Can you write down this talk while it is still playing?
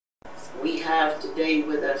we have today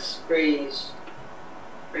with us. Praise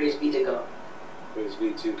be to God. Praise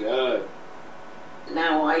be to God.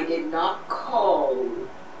 Now, I did not call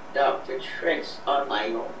Dr. Trent on my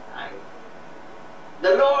own.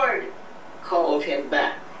 The Lord called him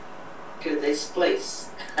back to this place.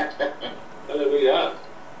 Hallelujah.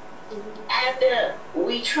 And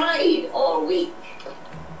we tried all week.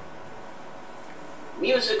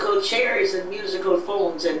 Musical chairs and musical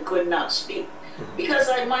phones, and could not speak. Because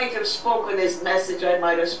I might have spoken his message, I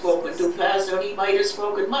might have spoken too fast, or he might have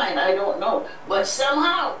spoken mine, I don't know. But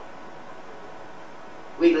somehow,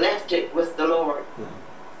 we left it with the Lord.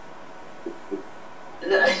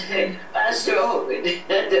 Pastor Owen,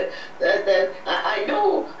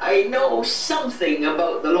 I know something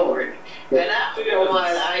about the Lord. And after a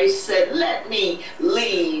while I said, let me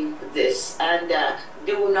leave this and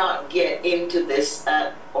do not get into this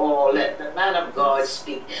at all. Let the man of God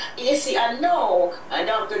speak. You see, I know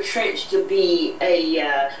Dr. Trench to be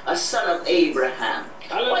a son of Abraham.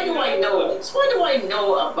 Why do I know this? Why do I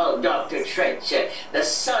know about Dr. Trench, the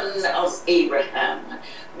son of Abraham?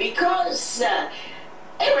 Because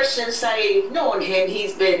ever since I've known him,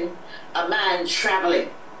 he's been a man traveling.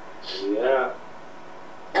 Yeah.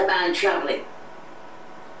 A man traveling.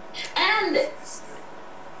 And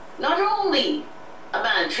not only a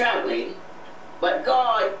man traveling, but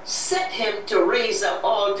God set him to raise up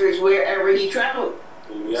altars wherever he traveled.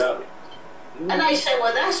 Yeah. And I said,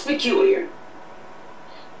 well, that's peculiar.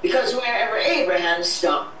 Because wherever Abraham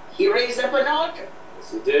stopped, he raised up an altar.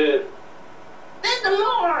 Yes, he did. Then the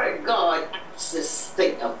Lord God asked this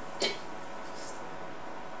thing of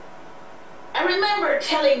I remember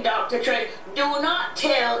telling Dr. Trent, do not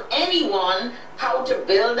tell anyone how to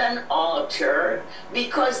build an altar,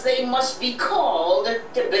 because they must be called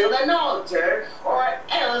to build an altar, or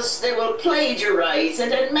else they will plagiarize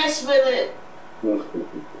it and mess with it.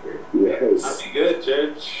 Yes. Not be good,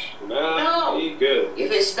 church. Not be good.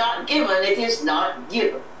 If it's not given, it is not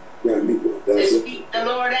given. The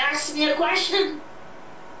Lord asked me a question.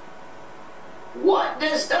 What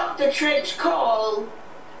does Dr. Trench call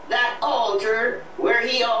that altar where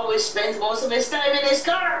he always spends most of his time in his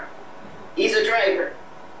car? He's a driver.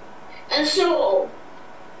 And so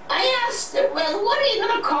I asked him, well, what are you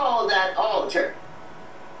going to call that altar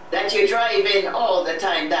that you drive in all the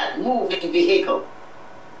time, that moving vehicle?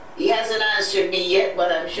 He hasn't answered me yet,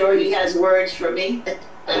 but I'm sure he has words for me.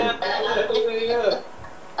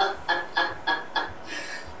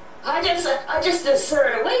 I just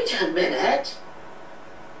discerned, wait a minute.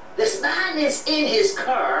 This man is in his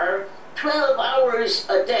car 12 hours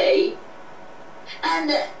a day, and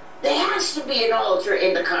there has to be an altar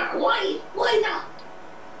in the car. Why? Why not?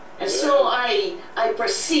 And so I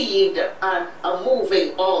perceived a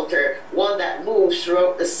moving altar, one that moves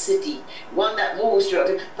throughout the city, one that moves throughout.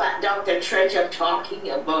 In fact, Dr. Trench, I'm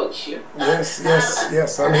talking about you. Yes,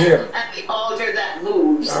 I'm here. And the altar that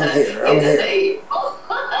moves. I'm here.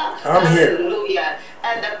 Hallelujah.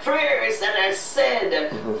 And the prayers that are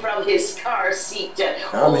said from his car seat.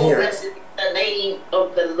 Blessed be the name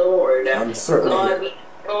of the Lord. I'm certainly here.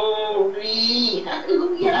 Glory,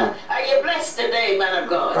 hallelujah. Are you blessed today, man of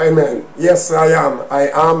God? Amen. Yes, I am.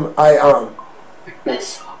 I am. And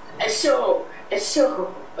so,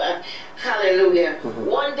 hallelujah.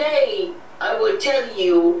 One day, I will tell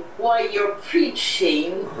you why your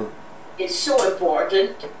preaching is so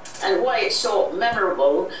important and why it's so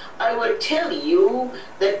memorable. I will tell you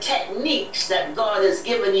the techniques that God has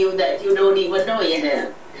given you that you don't even know you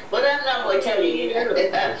have. But I'm not going to tell you.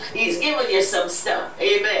 He's given you some stuff.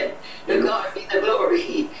 Amen. To God be the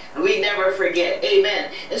glory. We never forget.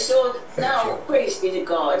 Amen. And so now, praise be to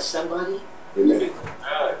God, somebody. Amen.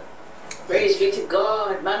 Praise be to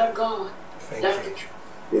God, man of God. Dr.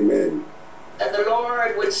 Amen. That the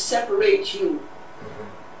Lord would separate you,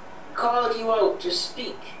 called you out to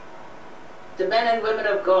speak to men and women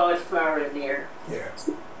of God far and near. Yes.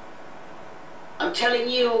 I'm telling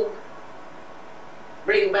you,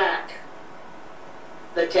 bring back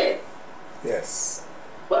the 10. Yes.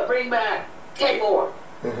 But bring back 10 more.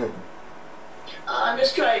 I'm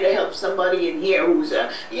just trying to help somebody in here who's,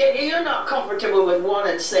 you're not comfortable with one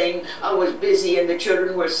and saying, I was busy and the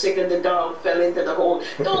children were sick and the dog fell into the hole.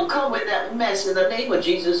 Don't come with that mess in the name of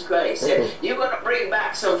Jesus Christ. You're going to bring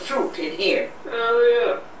back some fruit in here.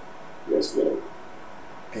 Oh, yeah. Yes, Lord.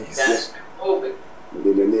 Peace. That's moving.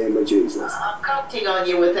 In the name of Jesus. I'm counting on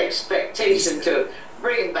you with expectation to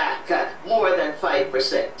bring back more than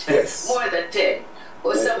 5%. Yes. More than 10.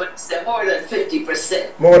 Or somebody said more than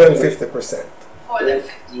 50%. More than 50%. More than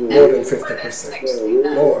 50. More than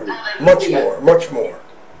 50%. More. Much more. Much more.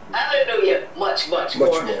 Hallelujah. Much more.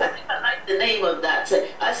 More. I like the name of that?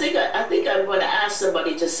 I think I'm going to ask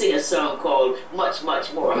somebody to sing a song called "Much,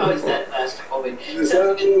 Much More." How is that, Pastor Owen? Yes,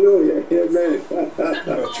 hallelujah. Amen.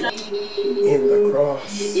 In the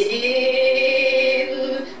cross. In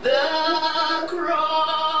the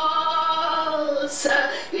cross.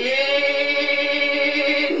 In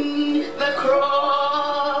the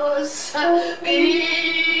cross. Be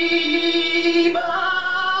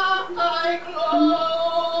my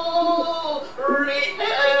glory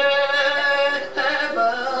ever.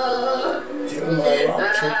 Till my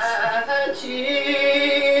raptures.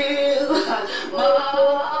 Till my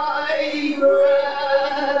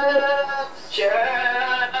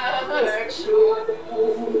raptured soul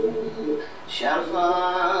shall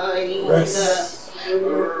find Rest.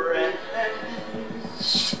 rest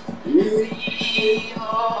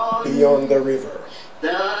beyond Beyond the river. the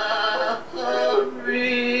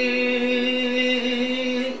river.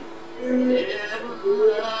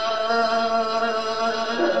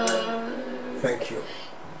 Thank you.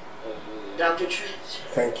 Dr. Trent.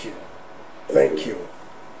 Thank you. Thank you.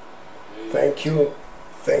 Thank you.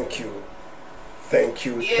 Thank you. Thank you. Thank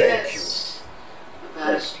you. Yes.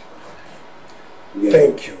 Pastor.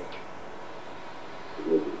 Thank you.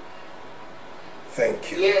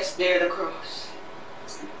 Thank you. Yes, near the cross.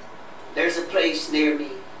 There's a place near me.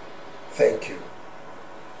 Thank you.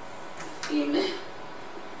 Amen.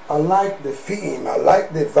 I like the theme. I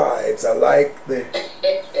like the vibes. I like the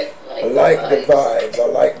Like vibes. I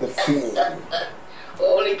like the theme.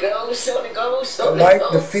 Holy Ghost, Holy Ghost, I Holy like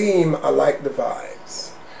the Ghost. theme. I like the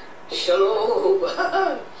vibes. Shalom.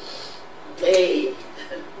 Hey.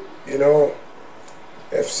 You know,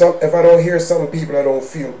 if I don't hear some people, I don't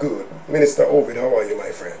feel good. Minister Ovid, how are you, my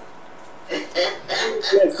friend?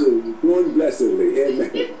 Blessing, going blessedly.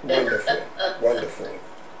 Amen. Wonderful. Wonderful.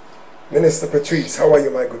 Minister Patrice, how are you,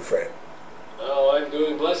 my good friend? Oh, I'm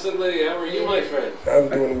doing blessedly. How are you, my friend? I'm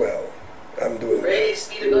doing well. I'm doing well. Praise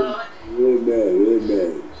be to God. Amen.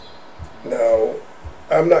 Amen. Now,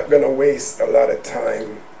 I'm not going to waste a lot of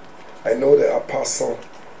time. I know the apostle,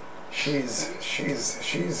 she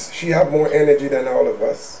have more energy than all of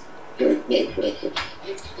us. And,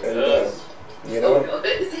 you know,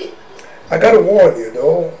 I got to warn you,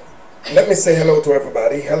 though. Let me say hello to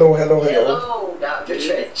everybody. Hello, hello, hello. Hello, Dr.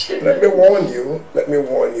 Trench. Let me warn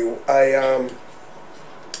you.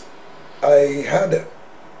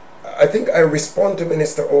 I think I respond to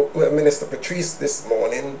Minister Patrice this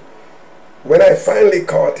morning. When I finally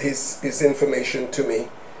caught his information to me,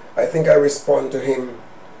 I think I respond to him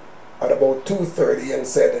at about 2:30 and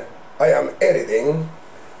said, I am editing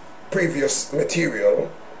previous material.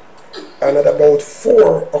 And at about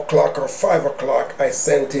 4 o'clock or 5 o'clock, I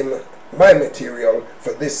sent him my material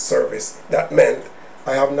for this service. That meant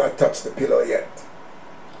I have not touched the pillow yet.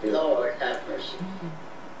 Lord have mercy.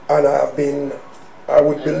 And I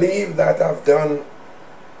would believe that I've done,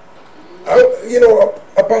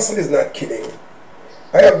 Apostle is not kidding.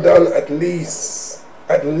 I have done at least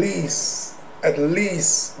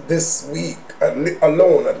this week,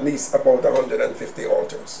 alone, at least about 150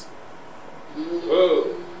 altars.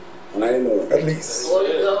 Whoa. I know. At least.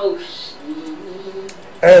 Holy Ghost.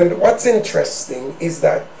 And what's interesting is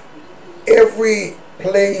that every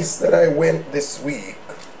place that I went this week,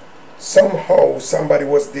 somehow somebody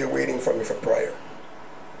was there waiting for me for prayer.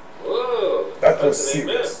 Whoa. That was That's an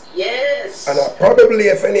serious. Yes. And probably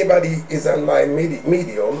if anybody is on my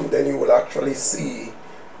medium, then you will actually see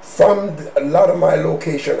from a lot of my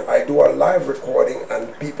location, I do a live recording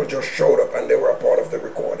and people just showed up and they were a part of the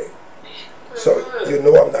recording. So you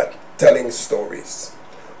know I'm not telling stories.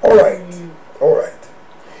 All right.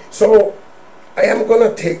 So I am going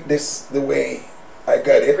to take this the way I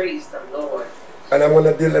got it. Praise the Lord. And I'm going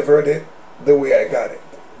to deliver it the way I got it.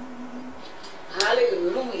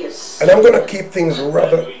 Hallelujah. And I'm going to keep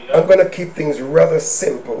things rather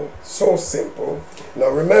simple, so simple. Now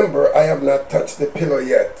remember, I have not touched the pillow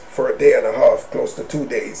yet for a day and a half, close to 2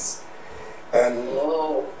 days.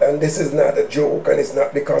 And this is not a joke, and it's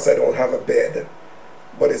not because I don't have a bed,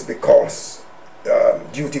 but it's because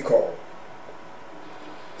duty call.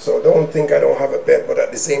 So don't think I don't have a bed, but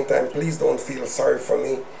at the same time, please don't feel sorry for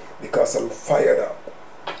me because I'm fired up.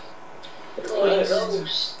 Holy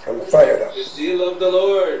Ghost. I'm fired up. The seal of the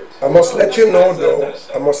Lord. I must let you know though,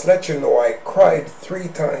 I cried 3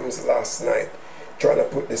 times last night trying to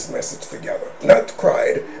put this message together. Not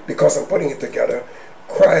cried because I'm putting it together.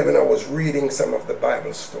 Cried when I was reading some of the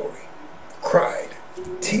Bible story. Cried.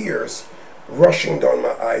 Tears rushing down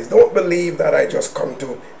my eyes. Don't believe that I just come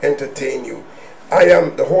to entertain you.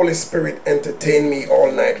 The Holy Spirit entertained me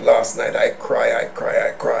all night last night. I cry.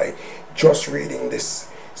 Just reading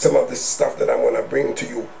some of this stuff that I'm going to bring to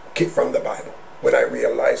you from the Bible. When I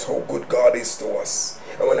realize how good God is to us.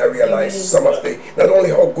 And when I realize some of not only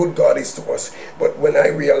how good God is to us, but when I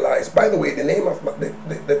realize, by the way, the name of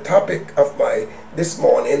the topic of this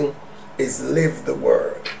morning is Live the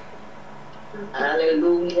Word.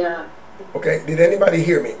 Hallelujah. Okay, did anybody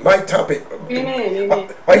hear me? My topic. Amen.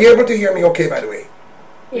 Are you able to hear me okay, by the way?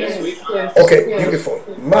 Yes, we Yes. Okay, Yes. beautiful.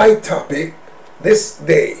 My topic this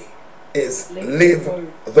day is Live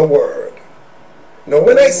the Word. Now,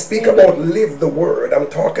 when I speak about live the Word, I'm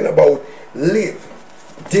talking about live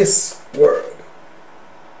this Word.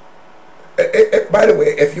 By the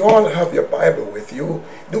way, if you all have your Bible with you,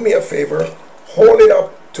 do me a favor, hold it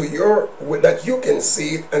up to that you can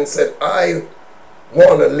see it and say, I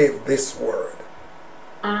want to live this Word.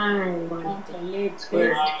 I want to live this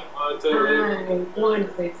word. want to I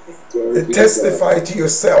want this. Testify to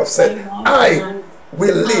yourself, say, I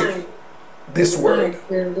will live this Word.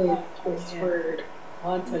 I will live this word.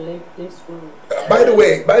 Want to live this word. By the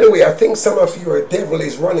way, I think some of your devil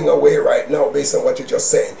is running away right now based on what you're just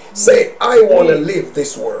saying. Say, I want to live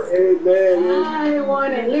this Word. Amen. I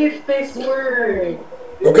want to live this word.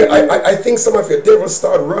 Okay, I think some of your devils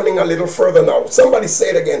start running a little further now. Somebody say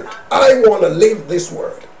it again. I want to live this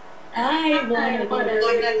Word. I want to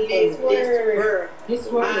live live this word. This I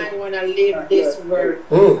word. want to live this word.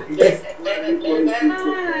 If,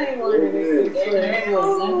 I want to live this word.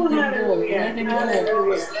 Oh, hallelujah.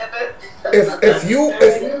 Hallelujah.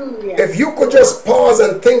 if you could just pause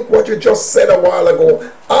and think what you just said a while ago,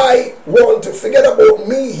 I want to forget about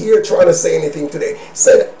me here trying to say anything today.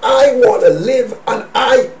 Said I want to live and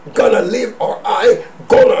I gonna live or I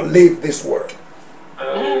gonna live this word.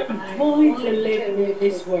 I'm going to live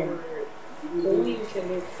this word. Going to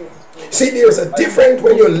live this word. See, there's a difference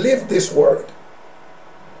when you live this word.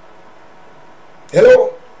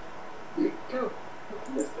 Hello? There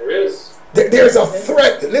is. There's a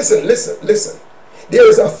threat. Listen. There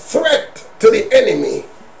is a threat to the enemy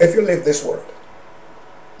if you live this word.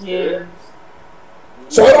 Yes.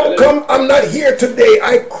 So I'm not here today.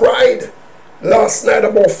 I cried last night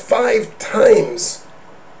about 5 times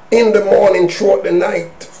in the morning throughout the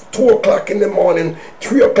night. 2 o'clock in the morning,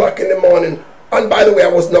 3 o'clock in the morning. And by the way, I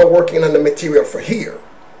was now working on the material for here.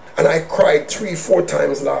 And I cried 3-4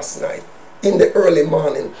 times last night in the early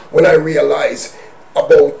morning when I realized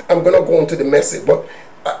about, I'm going to go into the message, but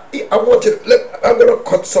I want you to, I'm going to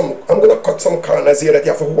cut some corners here that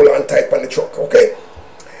you have to hold on tight on the truck, okay?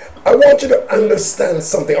 I want you to understand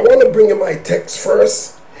something. I want to bring you my text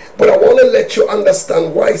first, but I want to let you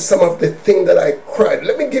understand why some of the things that I cried.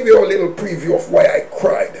 Let me give you a little preview of why I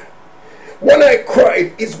cried. When I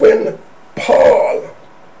cried is when Paul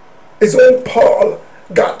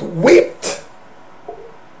got whipped,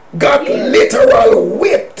 got literal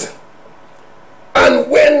whipped. And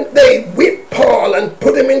when they whipped Paul and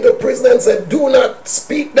put him into prison and said, do not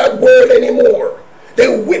speak that word anymore, they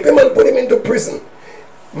whip him and put him into prison.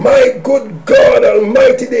 My good God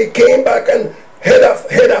Almighty, they came back and head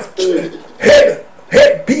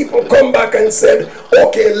people come back and said,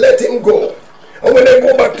 okay, let him go. And when they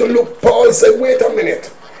go back to look, Paul said, wait a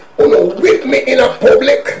minute, you know, whip me in a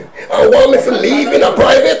public and want me to leave in a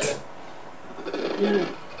private?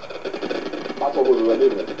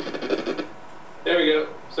 There we go.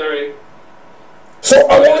 Sorry. So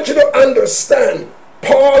I want you to understand,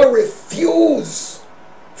 Paul refused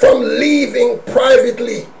from leaving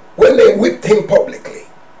privately when they whipped him publicly.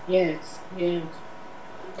 Yes. Yes.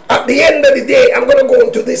 At the end of the day, I'm going to go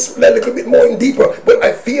into this a little bit more in deeper, but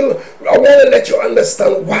I feel I want to let you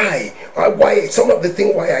understand why some of the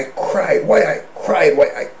things, why I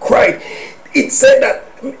cried. It said that,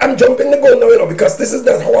 I'm jumping the gun now, you know, because this is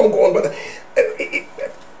not how I'm going, but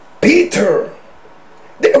Peter,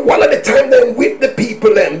 one of the time they whipped the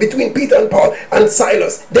people them, between Peter and Paul and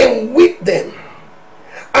Silas, they whipped them.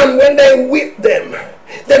 And when they whipped them,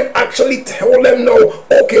 they actually told them, no,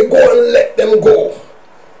 okay, go and let them go.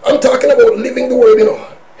 I'm talking about living the word, you know.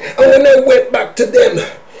 And when they went back to them,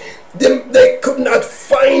 they could not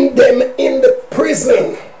find them in the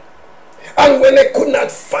prison. And when they could not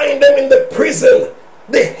find them in the prison,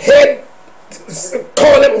 the head,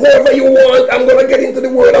 call them whoever you want, I'm going to get into the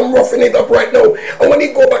word, I'm roughing it up right now. And when he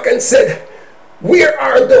go back and said, where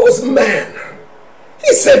are those men?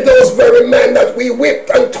 He said, those very men that we whipped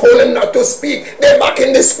and told them not to speak, they're back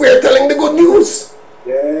in the square telling the good news.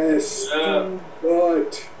 Yes. Yeah.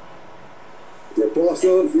 God. The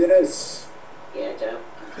apostles, yes. Yeah, Joe.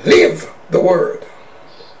 Live the word.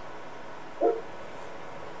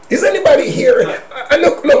 Is anybody here?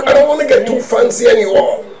 Look, I don't want to get too fancy on you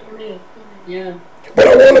all. Yeah. But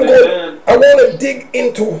I want to dig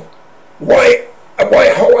into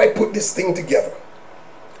how I put this thing together.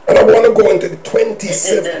 And I want to go into the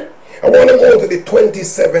 27. I want to go into the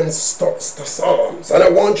 27 Psalms. And I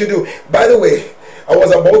want you to, by the way, I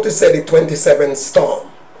was about to say the 27th Psalm.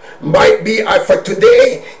 Might be, for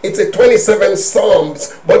today, it's a 27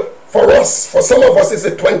 Psalms, but for us, for some of us, it's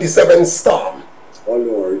a 27th Psalm. Oh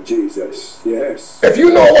Lord Jesus, yes. If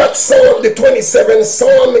you know what Psalm, the 27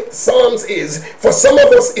 Psalms is, for some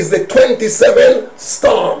of us is the 27th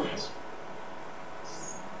Psalm.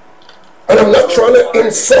 And I'm not trying to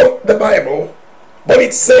insult the Bible, but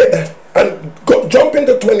it said, and jump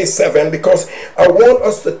into 27 because I want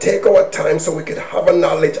us to take our time so we could have a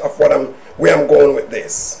knowledge of where I'm going with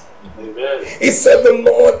this. Amen. It said, the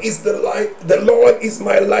Lord is the light, the Lord is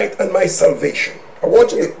my light and my salvation. I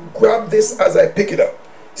want you to grab this as I pick it up.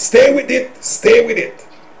 Stay with it, stay with it.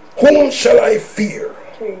 Whom shall I fear?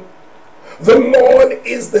 The Lord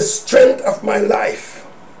is the strength of my life.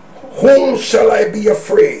 Whom shall I be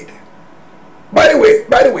afraid? By the way,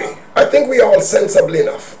 I think we are all sensible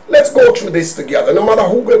enough. Let's go through this together, no matter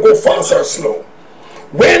who will go fast or slow.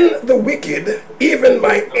 When the wicked, even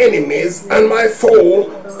my enemies and my foe,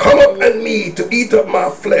 come up at me to eat up my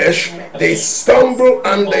flesh, they stumble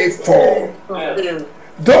and they fall.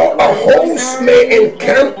 Though a host may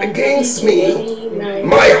encamp against me,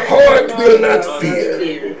 my heart will not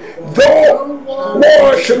fear. Though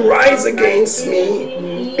war should rise against me,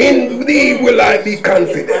 in thee will I be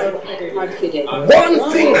confident.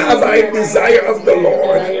 One thing have I desire of the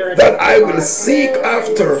Lord, that I will seek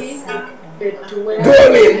after,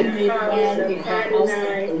 dwelling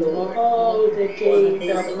all the days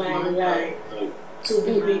of my life, to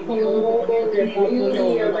behold the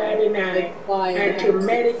beauty of Adonai and to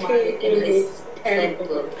meditate in his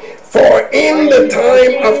temple. For in the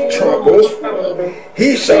time of trouble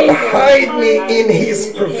he shall hide me in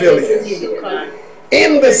his pavilion.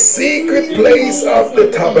 In the secret place of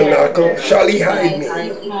the tabernacle shall he hide me.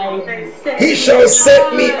 He shall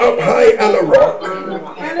set me up high on a rock,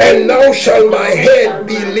 and now shall my head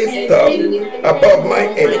be lifted up above my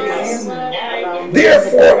enemies.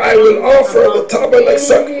 Therefore I will offer the tabernacle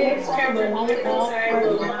sacrifice.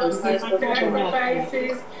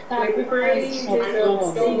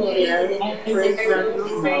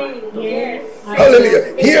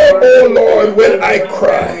 Hallelujah. Hear, O Lord, when I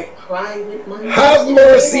cry. Have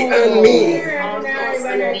mercy on me.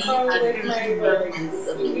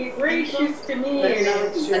 Be gracious to me and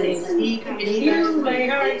answer me. Heal my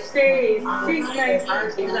heart stays. Seek my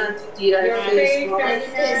face. Your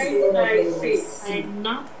face and I seek. Do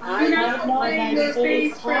not hide your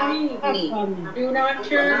face from me. Do not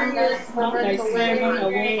turn your face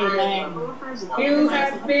away. You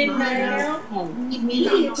have been my help.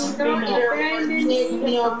 Do not abandon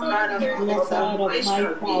me out of my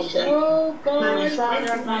fault. Oh God, my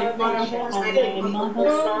Father and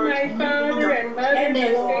mother, the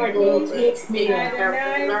Lord will take me.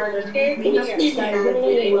 Adonai, take me. Teach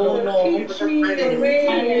me the way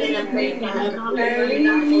and lead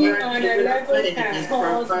me on a level path.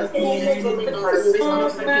 Of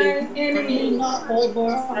my enemies. Do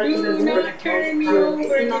not turn me over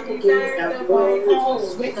to the desires of my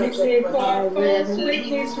false witnesses. False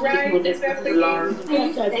witness rises up against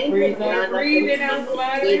me. Breathing out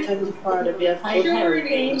violence. Surely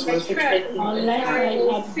the trust unless I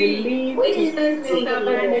have believed in the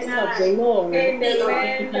Lord in the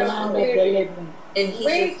land of the living.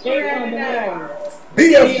 Wait for Adonai.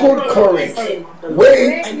 Be of good courage.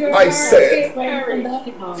 Wait, I said.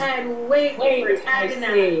 And wait for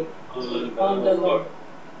Adonai on the Lord.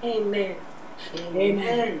 Amen.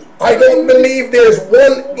 Amen. I don't believe there's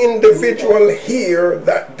one individual here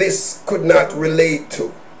that this could not relate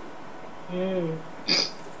to.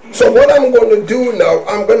 So what I'm going to do now,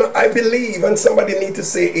 I believe, and somebody need to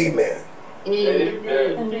say amen.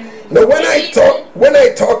 Amen. Now when I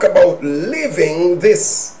talk about living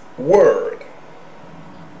this word,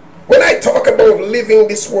 when I talk about living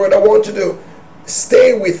this word, I want you to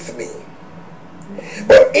stay with me.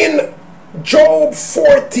 But in Job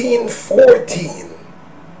 14:14,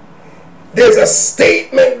 there's a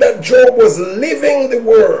statement that Job was living the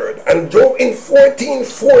word. And Job in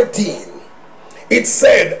 14:14, it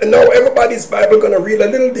said, now everybody's Bible going to read a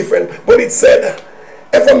little different, but it said,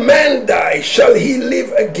 if a man die, shall he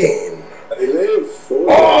live again?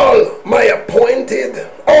 All my appointed,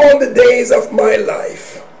 all the days of my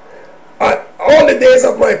life, all the days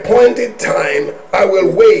of my appointed time, I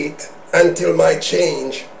will wait until my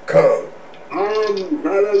change come.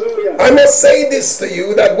 Hallelujah. I must say this to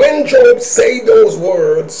you, that when Job said those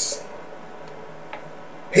words,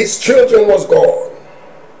 his children was gone.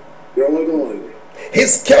 They're all gone.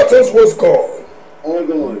 His cattle was gone. All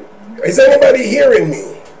gone. Is anybody hearing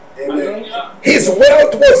me? Amen. His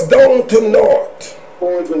wealth was down to naught.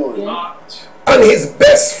 All gone. Not. And his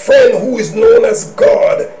best friend, who is known as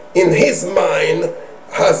God, in his mind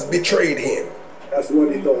has betrayed him. That's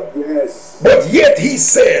what he thought. Yes. But yet he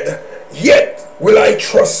said, yet will I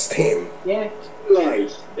trust him. Yet.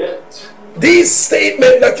 Life. Yet. These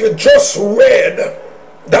statements that you just read,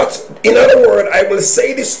 that's, in other words, I will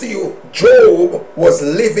say this to you, Job was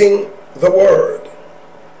living the word.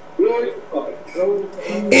 Glory to God.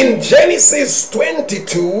 In Genesis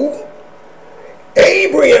 22,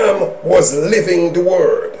 Abraham was living the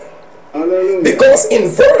word. Hallelujah. Because in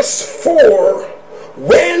verse 4,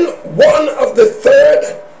 when one of the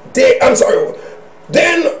third day,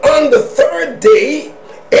 then on the third day,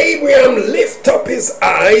 Abraham lifted up his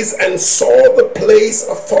eyes and saw the place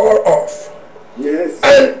afar off. Yes.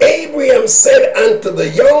 And Abraham said unto the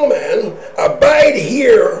young man, abide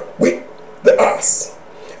here with us,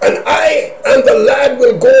 and I and the lad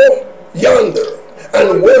will go yonder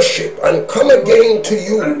and worship and come again to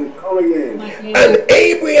you. And come again. And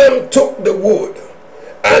Abraham took the wood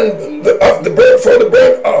and of the burnt for the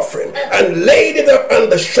burnt offering and laid it up on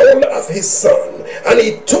the shoulder of his son, and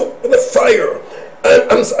he took the fire and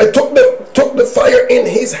I took the fire in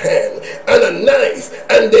his hand and a knife,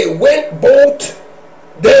 and they went both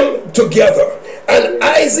them together. And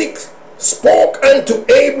Isaac spoke unto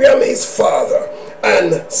Abraham his father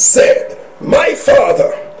and said, my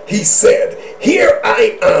father. He said, here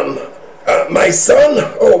I am, my son.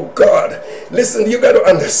 Oh God, listen, you got to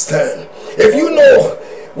understand. If you know,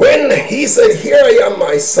 when he said, here I am,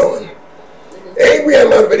 my son,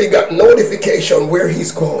 Abraham already got notification where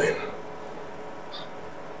he's going.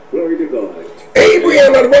 Glory to God.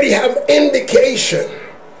 Abraham already have indication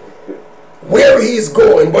where he's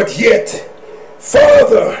going, but yet,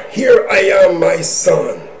 Father, here I am, my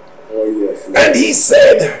son. Oh yes. And he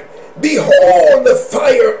said, behold the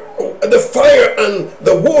fire and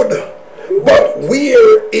the wood, but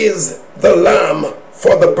where is the lamb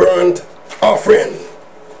for the burnt offering?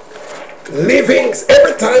 Living,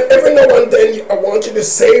 every now and then, I want you to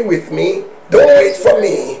say with me, don't wait for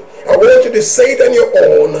me. I want you to say it on your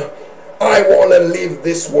own. I want to live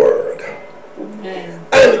this word.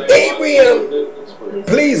 And Abraham,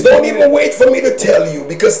 please don't even wait for me to tell you,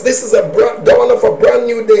 because this is a dawn of a brand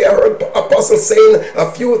new day. I heard Apostle saying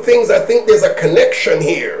a few things. I think there's a connection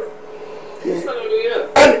here.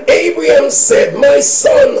 And Abraham said, my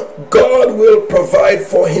son, God will provide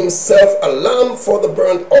for himself a lamb for the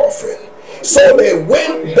burnt offering. So they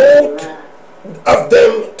went both of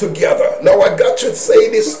them together. Now I got to say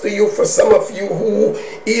this to you, for some of you who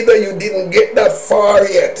either you didn't get that far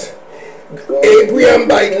yet. Abraham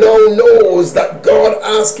by now knows that God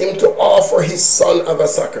asked him to offer his son as a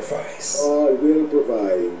sacrifice. God will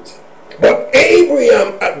provide. But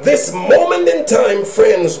Abraham at this moment in time,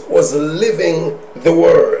 friends, was living the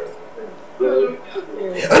word.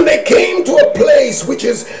 And they came to a place which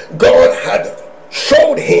is God had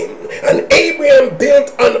showed him. And Abraham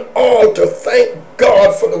built an altar. Thank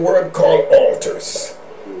God for the word called altars.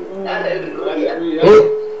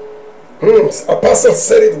 Apostle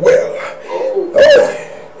said it well. Oh,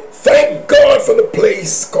 thank God for the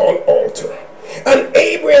place called altar. And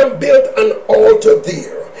Abraham built an altar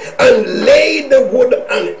there and laid the wood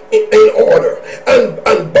in order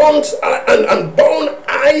and bound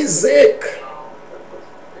Isaac,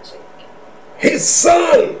 his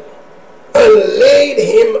son, and laid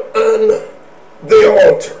him on the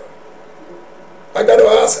altar. I got to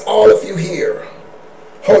ask all of you here,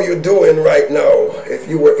 how you doing right now if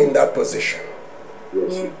you were in that position?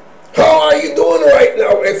 Yes. How are you doing right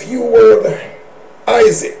now if you were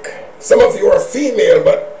Isaac? Some of you are female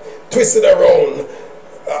but twisted around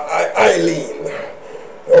Eileen.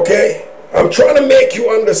 Okay? I'm trying to make you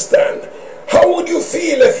understand. How would you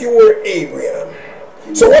feel if you were Abraham?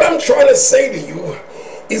 So what I'm trying to say to you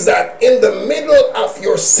is that in the middle of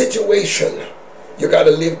your situation, you got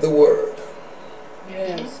to live the word.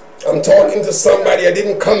 Yes. I'm talking to somebody. I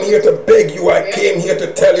didn't come here to beg you. I came here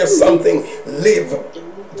to tell you something. Live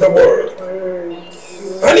the word.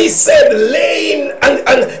 And he said, laying, and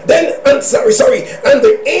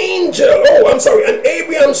the angel, and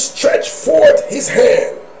Abraham stretched forth his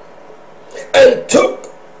hand and took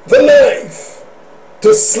the knife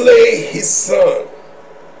to slay his son.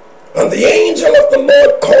 And the angel of the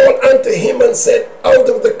Lord called unto him and said, out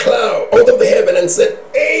of the heaven, and said,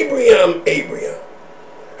 Abraham, Abraham.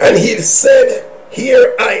 And he said,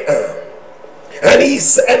 here I am. And he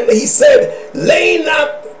said, lay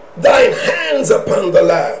not thine hands upon the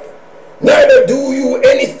lad, neither do you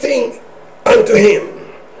anything unto him.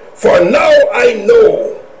 For now I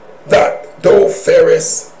know that thou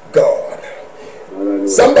fearest God. Hallelujah.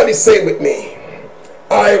 Somebody say with me,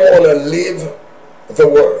 I want to live the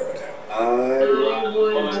word. I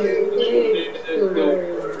want to live the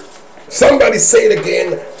word. Somebody say it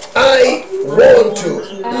again, I want to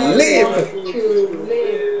live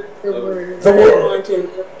live the word. the word. To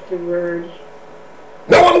live the word.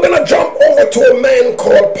 Now I'm going to jump over to a man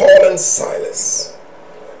called Paul and Silas.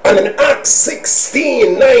 And in Acts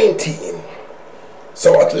 16:19,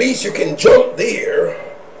 so at least you can jump there.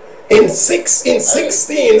 In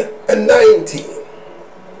 16 and 19,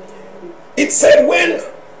 it said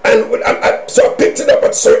so I picked it up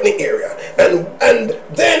at a certain area, and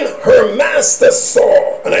then her master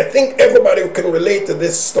saw, and I think everybody who can relate to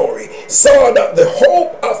this story, saw that the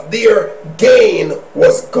hope of their gain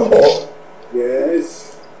was gone.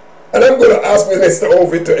 Yes. And I'm going to ask Mr.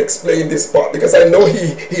 Ovid to explain this part, because I know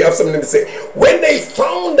he has something to say. When they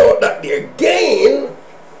found out that their gain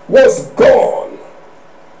was gone,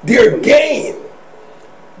 their gain,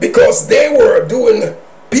 because they were doing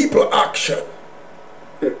people action.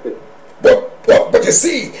 But you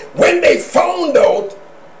see, when they found out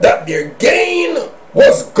that their gain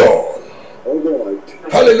was gone, Oh Lord.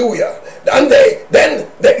 hallelujah, and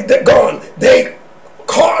they're gone, they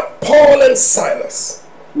caught Paul and Silas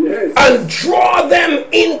Yes. and draw them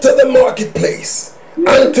into the marketplace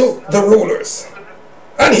and to the rulers.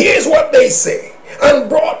 And here's what they say, and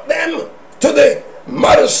brought them to the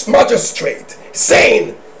magistrate,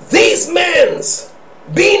 saying, these men,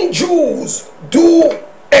 being Jews, do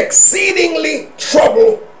exceedingly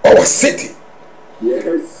trouble our city.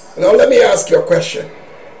 Yes. Now let me ask you a question.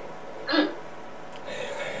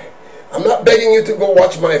 I'm not begging you to go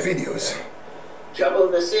watch my videos, Trouble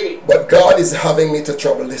the city. but God is having me to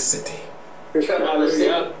trouble this city. Trouble the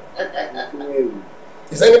city. Amen.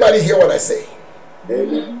 Is anybody hear what I say?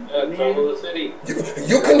 Amen. Trouble the city.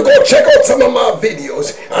 You can go check out some of my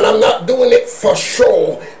videos, and I'm not doing it for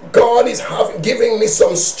show. God is giving me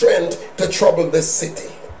some strength to trouble this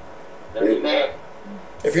city. Amen.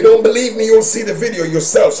 If you don't believe me, you'll see the video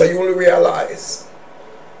yourself, so you will realize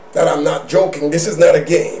that I'm not joking. This is not a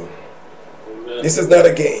game. Amen. This is not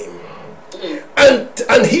a game.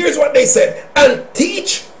 And here's what they said, and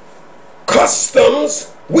teach customs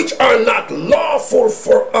which are not lawful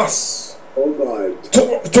for us Oh God.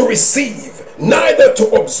 to receive, neither to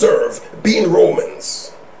observe, being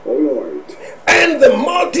Romans. Oh Lord. And the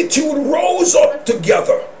multitude rose up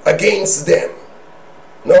together against them.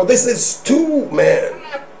 Now this is two men,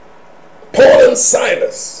 Paul and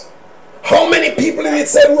Silas. How many people did it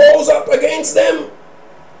say rose up against them?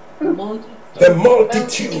 The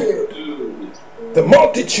multitude. The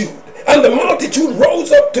multitude. And the multitude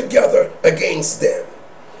rose up together against them.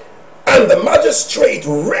 And the magistrate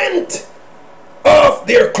rent off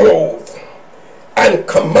their clothes and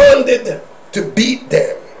commanded to beat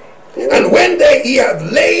them. And when he had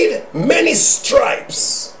laid many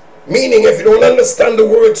stripes, meaning, if you don't understand the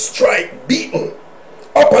word stripe, beaten,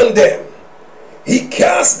 upon them, he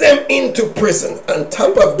cast them into prison. On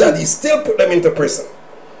top of that, he still put them into prison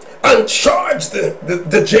and charged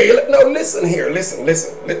the jailer. Now listen here, listen.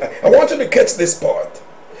 I want you to catch this part.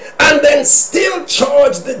 And then still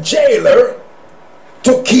charged the jailer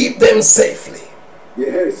to keep them safely.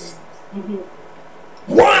 Yes.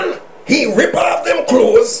 One, he rip off them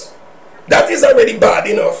clothes. That is already bad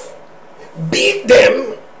enough. Beat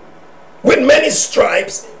them with many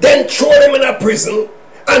stripes, then throw them in a prison,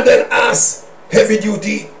 and then ask heavy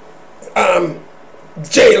duty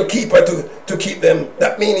jail keeper to keep them.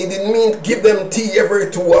 That means he didn't mean give them tea every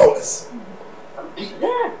 2 hours.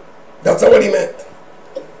 That's not what he meant.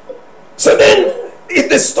 So then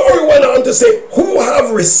the story went on to say, who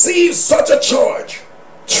have received such a charge,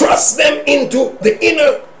 thrust them into the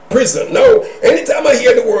inner prison. Now, anytime I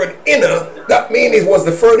hear the word inner, that means it was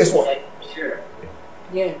the furthest one. Sure.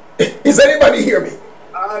 Yeah. Is anybody hear me?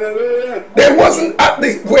 Hallelujah. They wasn't at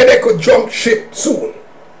where they could jump ship soon.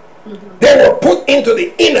 They were put into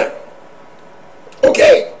the inner.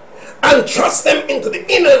 Okay? And thrust them into the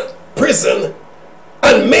inner prison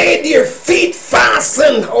and made their feet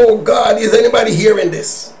fasten. Oh God, is anybody hearing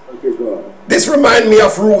this? Thank you, God. This reminds me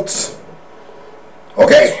of Roots.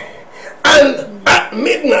 Okay? And at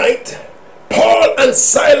midnight, Paul and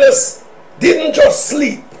Silas didn't just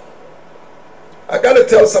sleep. I gotta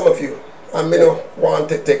tell some of you, I may not want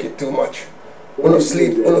to take it too much. When you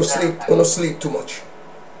sleep too much.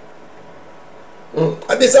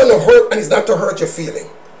 And this is not to hurt, and it's not to hurt your feeling.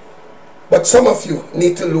 But some of you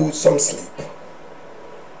need to lose some sleep.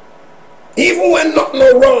 Even when nothing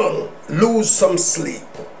wrong, lose some sleep.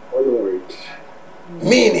 Oh Lord.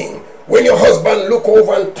 Meaning, when your husband look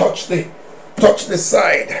over and touch the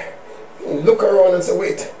side, look around and say,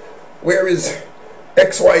 wait, where is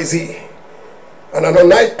XYZ. And at a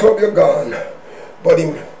nightclub you're gone. But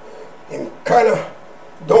him kind of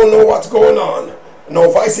don't know what's going on. Now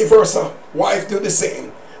vice versa, wife do the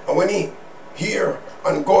same. And when he hear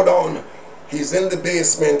and go down, he's in the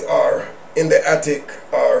basement or in the attic,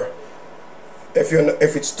 or if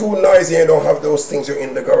it's too noisy and you don't have those things, you're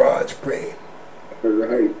in the garage praying.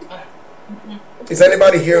 Right. Is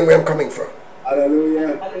anybody hearing where I'm coming from?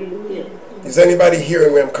 Hallelujah. Is anybody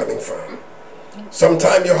hearing where I'm coming from?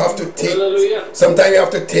 Sometimes you have to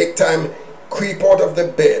take time, creep out of the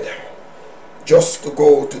bed just to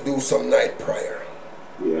go to do some night prayer.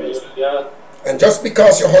 Yes. Yeah. And just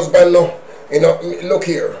because your husband know, look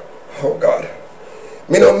here, oh God,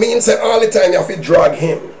 me no mean say all the time you have to drag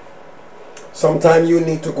him. Sometimes you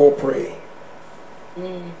need to go pray. I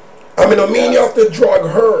mean, I mean you have to drag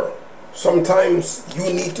her. Sometimes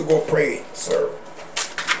you need to go pray, sir.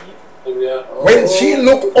 Yeah. When she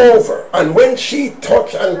look over and when she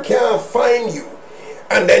touch and can't find you,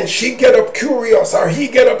 and then she get up curious or he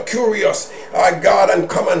get up curious, God, and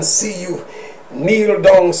come and see you kneel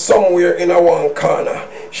down somewhere in a one corner,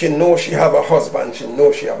 she know she have a husband, she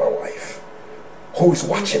know she have a wife who is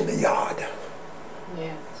watching the yard.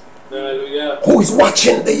 Yes. Hallelujah. Who is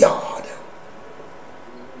watching the yard.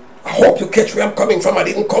 I hope you catch where I'm coming from. I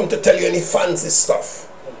didn't come to tell you any fancy stuff.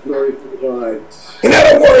 Glory to God. In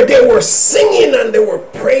other words, they were singing and they were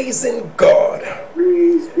praising God.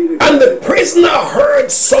 Praise be to God. And the prisoner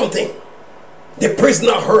heard something. The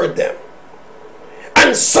prisoner heard them.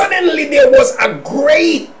 And suddenly there was a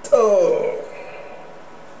great...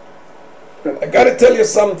 I got to tell you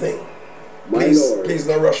something. Please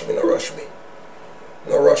don't rush me, don't rush me.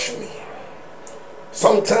 Don't rush me.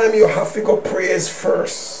 Sometimes you have to go praise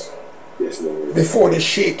first. Yes, Lord. Before the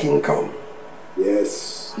shaking come.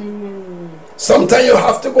 Yes. Sometimes you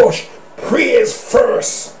have to go praise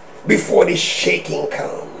first before the shaking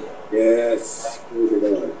come. Yes. Glory to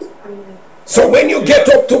God. So when you get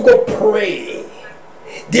up to go pray,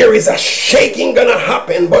 there is a shaking gonna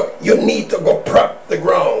happen, but you need to go prep the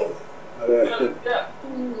ground. Yeah.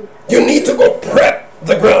 You need to go prep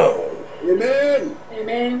the ground. Amen.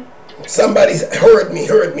 Amen. Somebody heard me.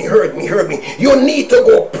 You need to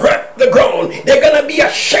go prep the ground. They're gonna be a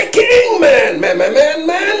shaking, man.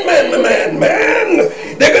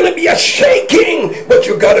 They're gonna be a shaking, but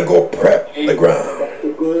you gotta go prep the ground.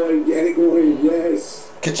 Go and get it going. Yes.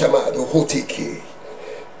 Kichamado hotiki.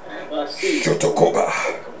 Shotokoba.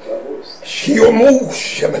 Shiomu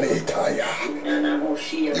shemenetaya.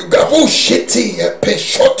 Yugabushiti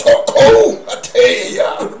peshotoko ateya.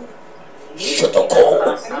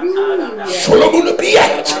 Shotoko. Sholomulubia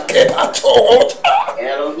kepato.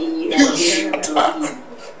 Yushata.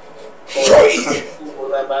 Joy.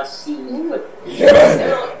 Yemen.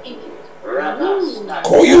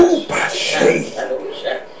 Koyu pashe.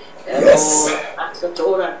 Yes.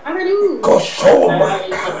 Koshoma.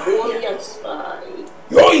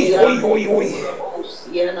 Yoi.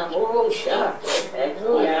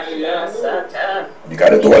 You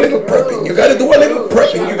gotta do a little prepping.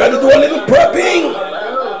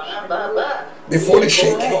 Before the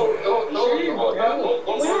shaking.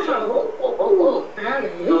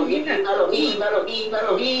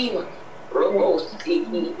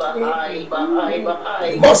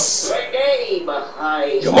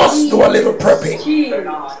 You must do a little prepping.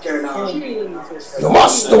 You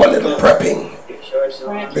must do a little prepping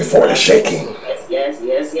before the shaking. Yes.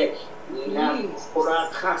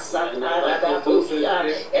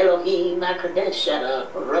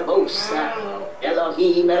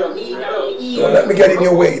 Elohim, Don't let me get in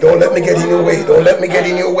your way. Don't let me get in your way. Don't let me get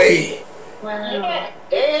in your way.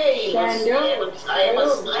 Hey, Don't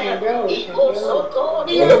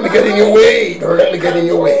let me get in your way. Don't let me get in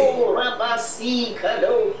your way.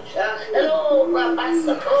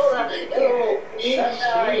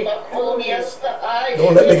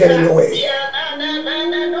 Don't let me get in your way.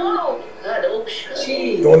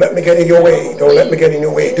 Don't let me get in your way. Don't let me get in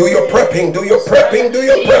your way. Do your prepping. Do your prepping. Do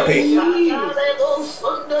your prepping.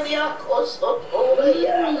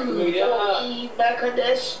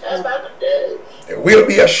 There will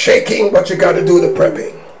be a shaking, but you got to do the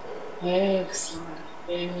prepping. Yes.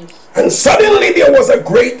 And suddenly there was a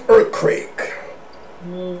great earthquake.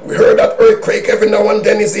 We heard that earthquake every now and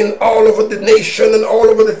then is in all over the nation and all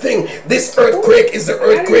over the thing. This earthquake is the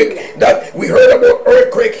earthquake that we heard about,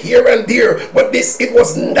 earthquake here and there, but it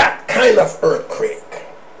was that kind of earthquake.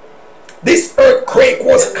 This earthquake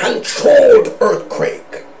was controlled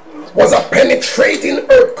earthquake, was a penetrating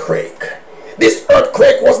earthquake. This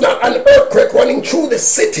earthquake was not an earthquake running through the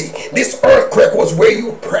city. This earthquake was where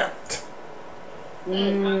you prepped.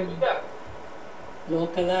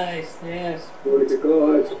 Localized, yes. Glory to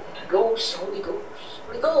God. Holy Ghost, Holy Ghost,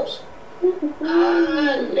 Holy Ghost.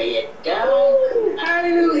 Ah, lay it down.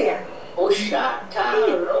 Hallelujah.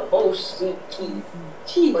 Oshata Robosiki.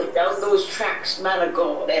 Put down those tracks, man of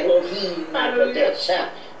God. Elohim, Magadesha,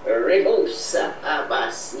 Rebosa,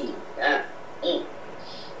 Abasi.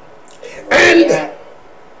 And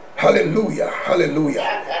hallelujah,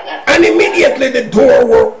 hallelujah. And immediately the door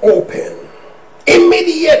were open.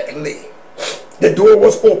 Immediately the door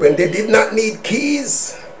was open. They did not need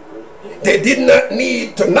keys. They did not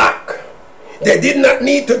need to knock. They did not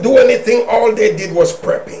need to do anything. All they did was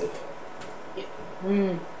prepping.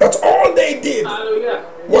 That's all they did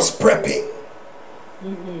was prepping.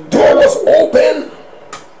 Door was open.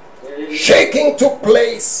 Shaking took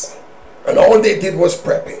place. And all they did was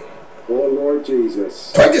prepping. Oh, Lord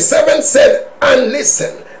Jesus. 27 said, and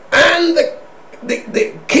listen, and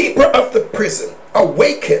the keeper of the prison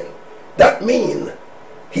awakened. That means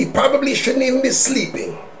he probably shouldn't even be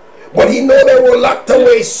sleeping. But he know they were locked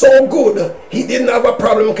away so good, he didn't have a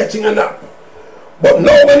problem catching a nap. But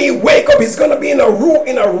now when he wake up, he's going to be in a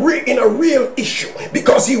real issue.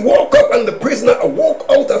 Because he woke up and the prisoner awoke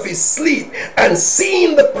out of his sleep and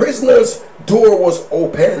seeing the prisoner's door was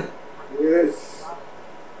open. Yes.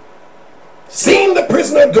 Seeing the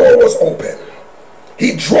prisoner door was open,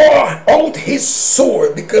 he draw out his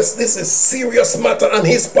sword, because this is serious matter on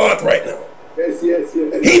his part right now. Yes, yes,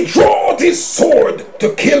 yes. He draw out his sword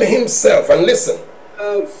to kill himself. And listen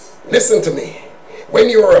to me. When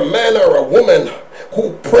you're a man or a woman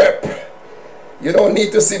who prep, you don't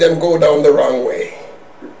need to see them go down the wrong way.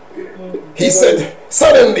 He said,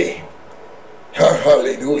 suddenly,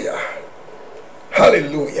 hallelujah,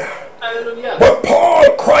 hallelujah. Hallelujah. But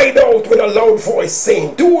Paul cried out with a loud voice,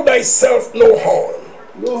 saying, do thyself no harm,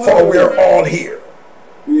 for we are all here.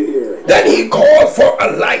 Then he called for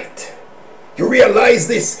a light. You realize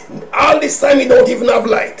this? All this time he don't even have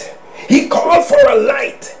light. He called for a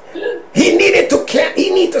light. He needed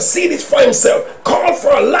to see this for himself. Called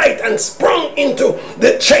for a light and sprung into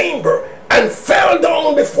the chamber and fell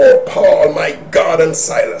down before Paul, my God, and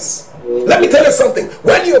Silas. Let me tell you something.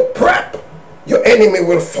 When you prep, your enemy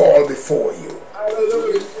will fall before you.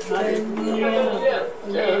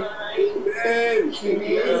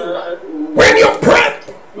 When you prep,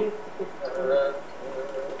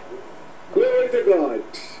 Glory to God.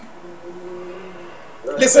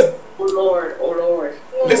 listen. Oh Lord, oh Lord.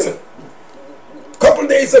 Listen. A couple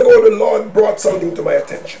days ago, the Lord brought something to my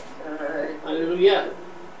attention. Hallelujah.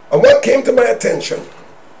 And what came to my attention,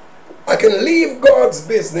 I can leave God's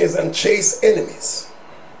business and chase enemies.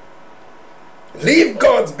 Leave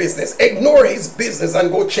God's business, ignore his business and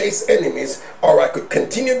go chase enemies, or I could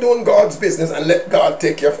continue doing God's business and let God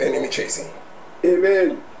take care of enemy chasing.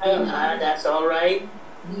 Amen. That's all right.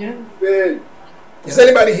 Yeah. Amen. Is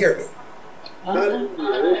anybody hear me?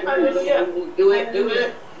 Hallelujah. Do it, do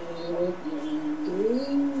it.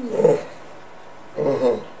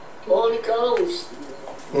 Holy Ghost.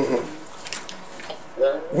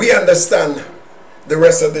 We understand the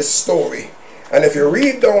rest of this story. And if you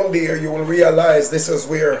read down there, you will realize this is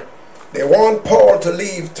where they want Paul to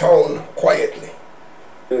leave town quietly.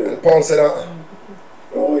 And Paul said,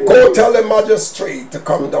 go tell the magistrate to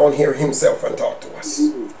come down here himself and talk to us.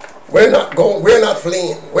 We're not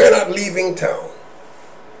fleeing, we're not leaving town.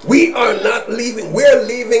 We are not leaving, we're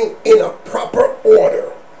leaving in a proper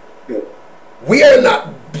order. We are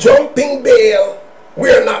not jumping bail, we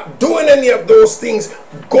are not doing any of those things.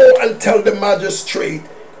 Go and tell the magistrate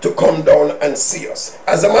to come down and see us.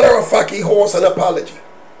 As a matter of fact, he owes an apology.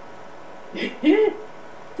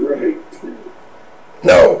 Right.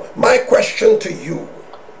 Now, my question to you,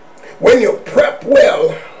 when you prep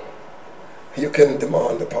well, you can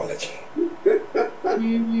demand apology.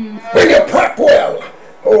 When you prep well,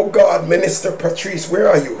 oh God, Minister Patrice, where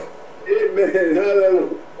are you? Amen. Hallelujah.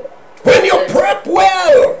 When you prep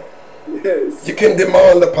well, Yes. you can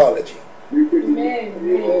demand apology. You can.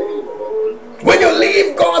 Amen. When you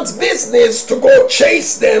leave God's business to go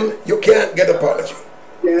chase them, you can't get apology.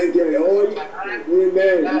 Can't get it. Oh,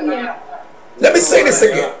 amen. Let me say this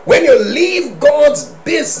again. When you leave God's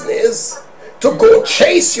business to go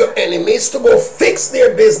chase your enemies, to go fix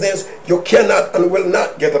their business, you cannot and will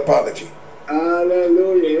not get apology.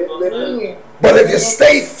 Hallelujah. Amen. But if you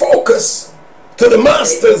stay focused to the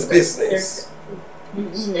master's business,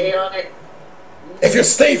 Stay on it. if you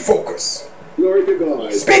stay focused, Glory to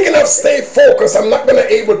God. speaking of stay focused, I'm not going to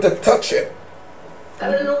able to touch it.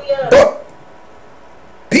 Hallelujah. But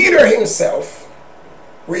Peter himself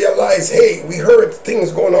realized, hey, we heard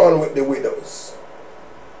things going on with the widows.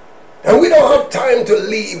 And we don't have time to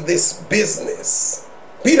leave this business.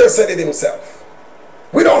 Peter said it himself.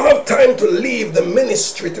 We don't have time to leave the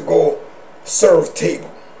ministry to go serve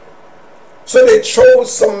table. So they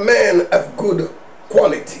chose some men of good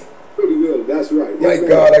quality. Goodwill, that's right. My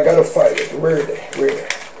God, I gotta find it. Where are they? Where are they?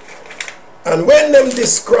 And when them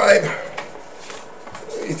describe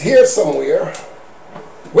it here somewhere,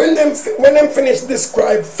 when them finish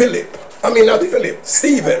describe Philip, I mean not Philip,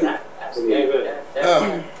 Stephen.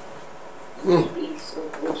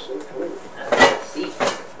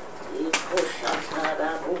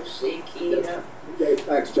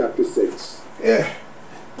 Acts chapter 6. Yeah.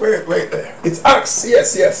 Wait there. It's Acts,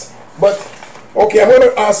 yes. But okay, I'm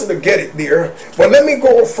gonna ask you to get it there. But let me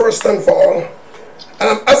go first and for all.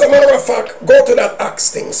 As a matter of fact, go to that Acts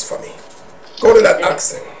things for me. Go to that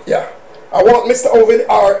Acts thing. Yeah. I want Mr. Ovid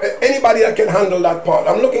or anybody that can handle that part.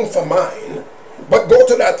 I'm looking for mine. But go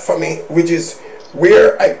to that for me, which is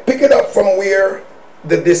where I pick it up from where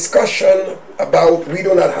the discussion about we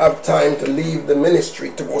do not have time to leave the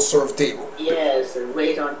ministry to go serve table. Yes, and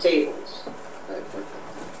wait on tables.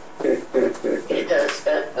 It does.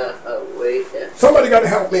 Wait. Somebody got to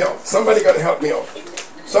help me out. Somebody got to help me out.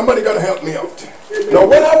 Somebody got to help me out. Now,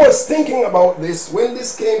 when I was thinking about this, when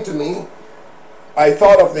this came to me, I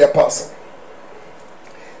thought of the apostle.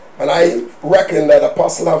 And I reckon that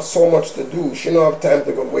apostle have so much to do. She don't have time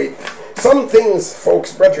to go wait. Some things,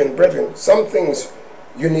 folks, brethren, some things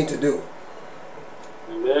you need to do.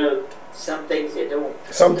 Amen. Some things you don't.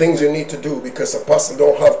 Some things you need to do because apostle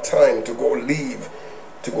don't have time to go leave,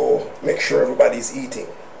 to go make sure everybody's eating.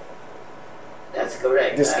 That's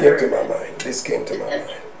correct. This came to my mind. This came to my mind.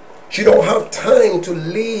 She don't have time to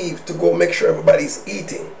leave to go make sure everybody's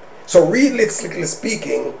eating. So realistically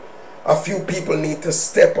speaking, a few people need to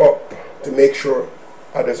step up to make sure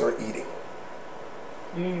others are eating.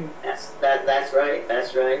 That's right.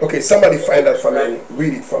 That's right. Okay, somebody find that for me.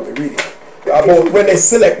 Read it for me. Read it. About when they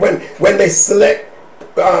select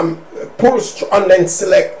and then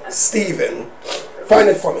select Stephen. Find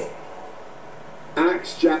it for me.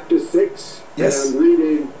 Acts chapter 6. Yes. And I'm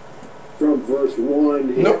reading from verse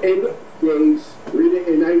 1. No. In the days, read it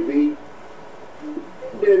in NIV.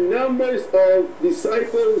 The numbers of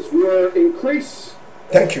disciples were increasing,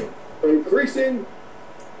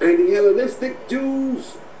 and the Hellenistic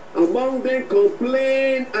Jews among them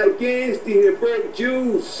complained against the Hebraic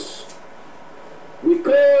Jews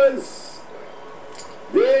because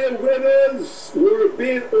their widows were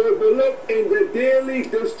being overlooked in the daily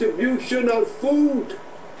distribution of food.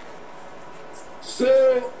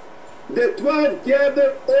 So the 12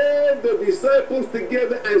 gathered all the disciples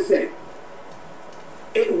together and said,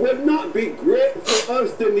 it would not be great for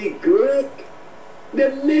us to neglect the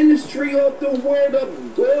ministry of the word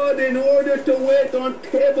of God in order to wait on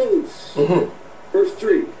tables. Verse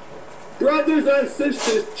 3. Brothers and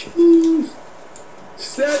sisters, choose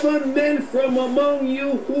 7 men from among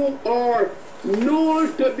you who are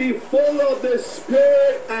known to be full of the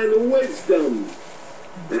Spirit and wisdom.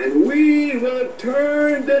 And we will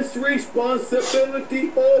turn this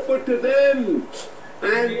responsibility over to them,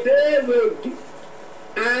 and they will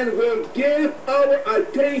give our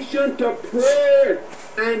attention to prayer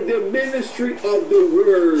and the ministry of the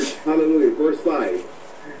word. Hallelujah. Verse 5.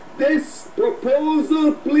 This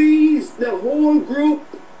proposal pleased the whole group,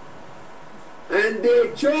 and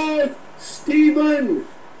they chose Stephen,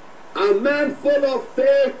 a man full of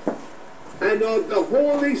faith and of the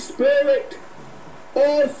Holy Spirit,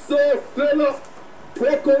 also Philip,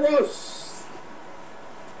 Prochorus,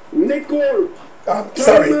 Nicol.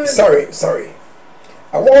 Sorry.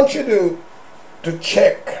 I want you to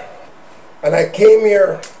check, and I came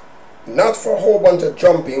here not for a whole bunch of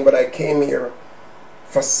jumping, but I came here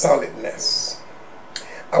for solidness.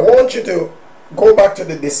 I want you to go back to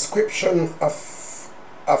the description of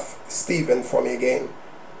Stephen for me again.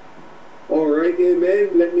 All right,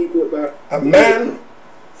 amen. Let me go back. A man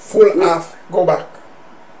full of, go back.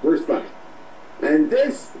 Verse 5. And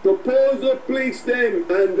this proposal pleased them,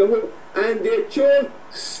 and they chose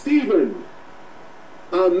Stephen,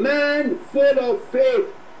 a man full of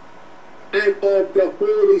faith and of the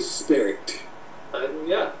Holy Spirit.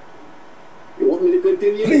 Yeah. You want me to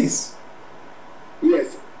continue? Please.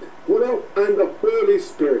 Yes. Full of and the Holy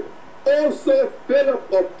Spirit. Also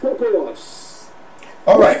Philip of Prochorus.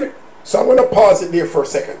 All right. So I'm going to pause it there for a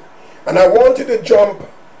second. And I want you to jump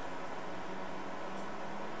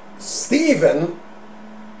Stephen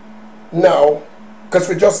now, because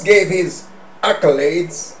we just gave his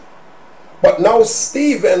accolades. But now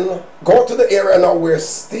Stephen, go to the area now where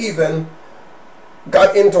Stephen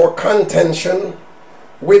got into a contention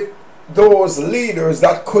with those leaders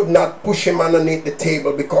that could not push him underneath the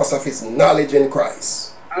table because of his knowledge in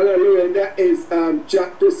Christ. Hallelujah. And that is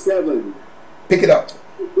chapter 7. Pick it up.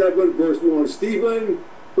 11, verse 1. Stephen,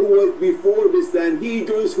 who was before the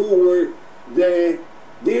Sanhedrin, who were there,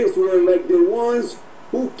 these were like the ones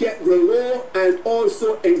who kept the law and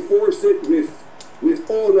also enforced it with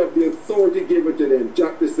all of the authority given to them.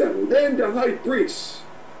 Chapter 7. Then the high priest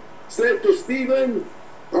said to Stephen,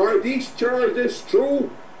 are these charges true?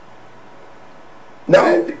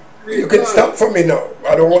 Now, you can stop for me now.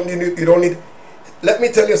 I don't want you don't need. Let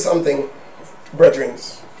me tell you something, brethren.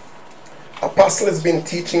 Apostle has been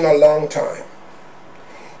teaching a long time.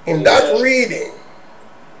 In that reading,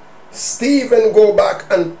 Stephen go back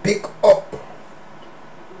and pick up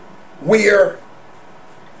where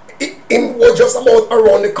it was just about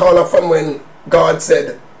around the corner from when God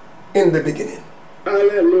said in the beginning.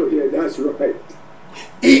 Hallelujah, that's right.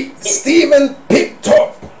 Stephen picked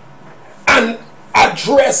up and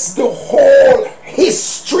addressed the whole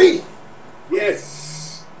history.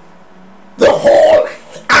 Yes. The whole,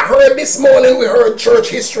 I heard this morning, we heard church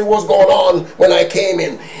history was going on when I came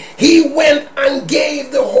in. He went and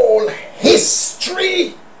gave the whole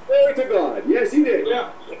history. Glory to God. Yes, he did.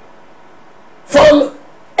 Yeah. From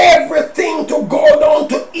everything to go down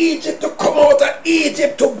to Egypt, to come out of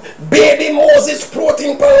Egypt, to baby Moses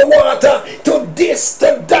floating by water, to this,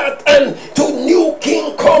 to that, and to new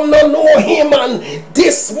king come to know him, and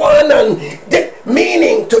this one, and that.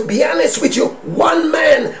 Meaning, to be honest with you, one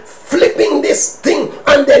man flipping this thing,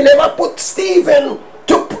 and they never put Stephen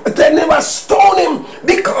they never stone him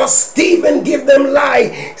because Stephen gave them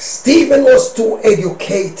lie. Stephen was too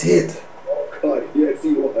educated. Oh God, yes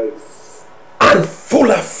he was. And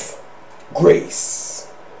full of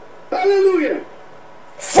grace. Hallelujah.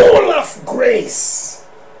 Full of grace.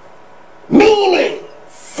 Meaning,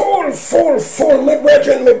 full. My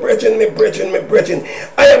brethren.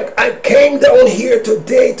 I came down here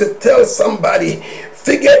today to tell somebody,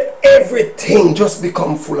 forget everything, just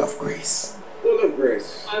become full of grace. Full of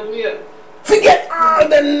grace. Hallelujah. Forget all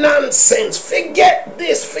the nonsense. Forget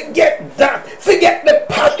this, forget that. Forget the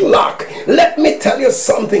padlock. Let me tell you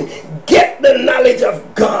something. Get the knowledge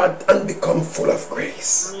of God and become full of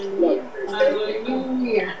grace.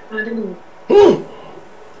 Hallelujah.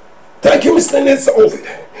 Thank you, Mr. Nelson Ovid.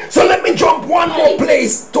 So let me jump one more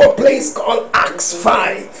place to a place called Acts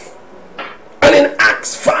 5. And in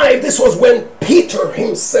Acts 5, this was when Peter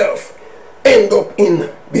himself ended up in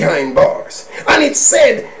behind bars. And it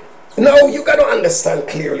said, now you got to understand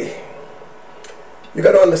clearly. You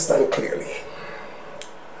got to understand clearly.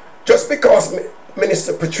 Just because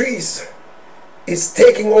Minister Patrice is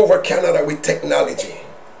taking over Canada with technology,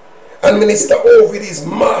 and Minister Ovid is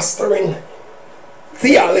mastering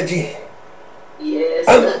theology, Yes.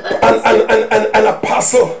 and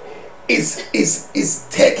Apostle is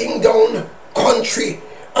taking down country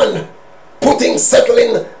and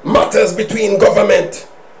settling matters between government.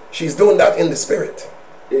 She's doing that in the spirit.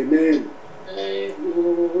 Amen.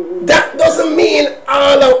 That doesn't mean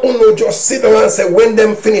all of you just sit down and say when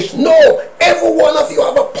them finish. No, every one of you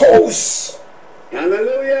have a post.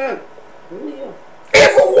 Hallelujah.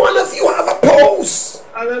 Every one of you have a post.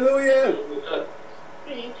 Hallelujah.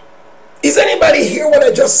 Is anybody hear what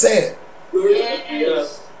I just said?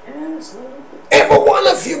 Yes. Every one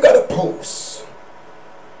of you got a post.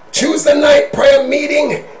 Tuesday night prayer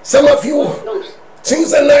meeting. Some of you,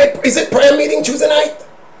 Tuesday night, is it prayer meeting Tuesday night?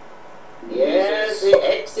 Yes,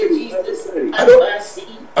 the exegesis.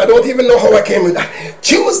 I don't even know how I came with that.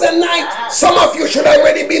 Tuesday night, some of you should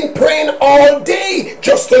already been praying all day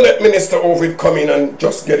just to let Minister Ovid come in and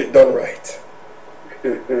just get it done right.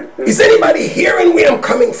 Is anybody hearing where I'm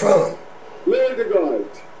coming from? Glory to God.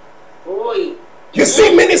 Boy. You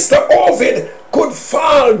see, Minister Ovid could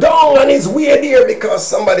fall down on his way there because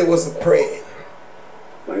somebody wasn't praying.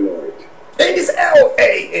 My Lord. It is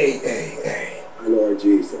L-A-A-A-A. My Lord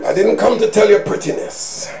Jesus. I didn't come to tell you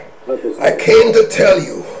prettiness. I came to tell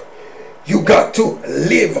you, you got to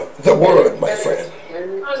live the word, my friend.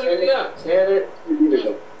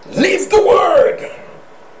 Live the word.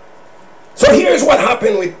 So here's what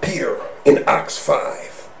happened with Peter in Acts 5.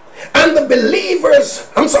 And the believers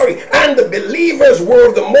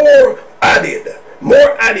were the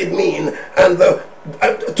more added mean, and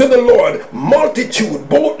to the Lord, multitude,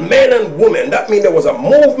 both men and women. That means there was a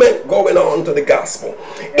movement going on to the gospel.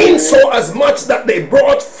 In so as much that they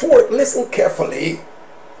brought forth, listen carefully.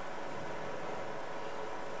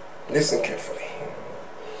 Listen carefully.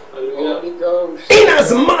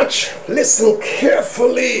 Inasmuch, listen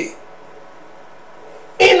carefully.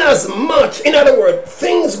 Inasmuch, in other words,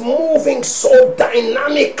 things moving so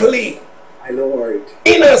dynamically. My Lord.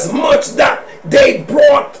 Inasmuch that they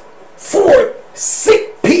brought forth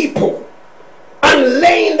sick people and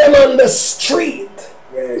laying them on the street.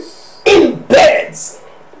 Yes. In beds.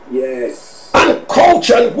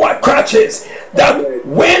 connection, what catches? That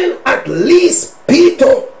when at least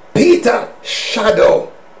Peter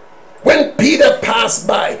shadow, when Peter passed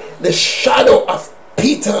by, the shadow of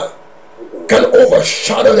Peter can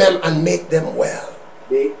overshadow them and make them well.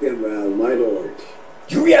 Make them well, my Lord.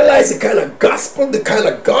 You realize the kind of gospel, the kind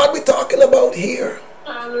of God we're talking about here?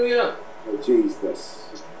 Hallelujah. Oh,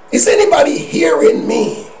 Jesus. Is anybody hearing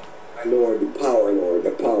me? My Lord, the power, Lord,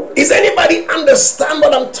 the power. Is anybody understand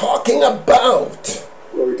what I'm talking about?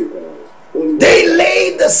 Glory to God. Holy They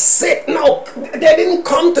laid the sick. No, they didn't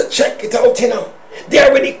come to check it out, you know. They're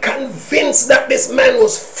already convinced that this man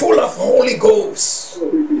was full of Holy Ghost.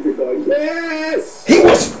 Glory be to God. Yes! He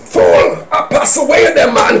was full. Apostle, where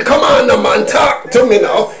the man? Come on, the man, talk to me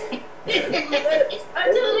now.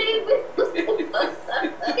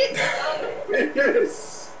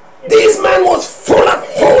 Yes! This man was full of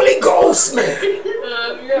Holy Ghost, man.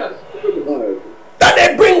 Hallelujah. God. That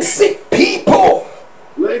they bring sick people.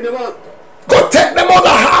 Line them up. Go take them out of the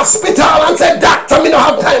hospital and say, doctor, me don't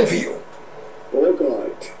have time for you. Oh,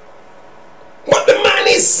 God. But the man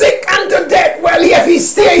is sick unto death. Well, if he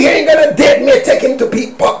stay here, he ain't gonna dead me. Take him to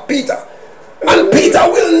Peter. And Peter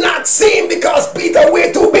will not see him because Peter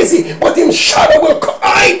way too busy. But him shadow will come.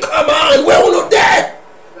 I come on, we're not there.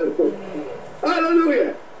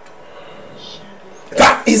 Hallelujah.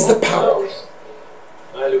 That is the power.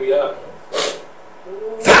 Hallelujah.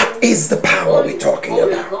 That is the power we're talking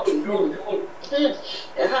about.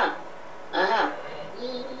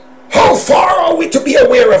 How far are we to be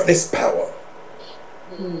aware of this power?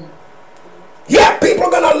 Yeah, people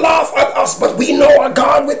are gonna laugh at us, but we know a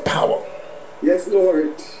God with power. Yes,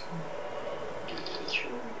 Lord.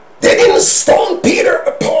 They didn't stone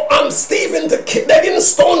Peter, Paul, and Stephen to kill. They didn't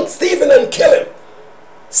stone Stephen and kill him.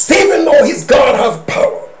 Stephen know his God have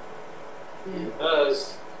power.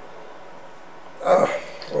 Does.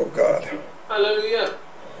 Oh God. Hallelujah.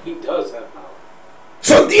 He does have power.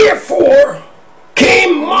 So therefore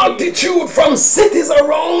came multitude from cities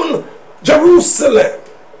around Jerusalem.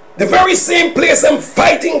 The very same place I'm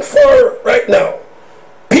fighting for right now.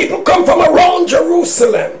 People come from around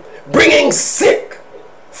Jerusalem bringing sick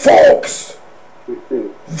folks,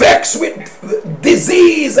 vexed with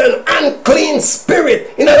disease and unclean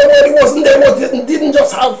spirit. In other words, they didn't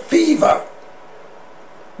just have fever.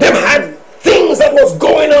 They had things that was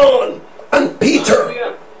going on. And Peter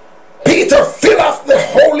filled off the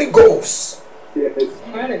Holy Ghost. Yes.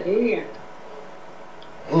 Hallelujah.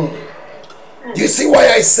 You see why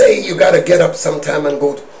I say you got to get up sometime and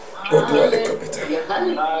go do a little bit.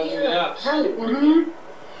 Hallelujah.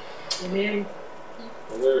 Amen.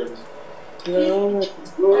 The word.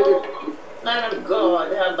 Lord, Man of God,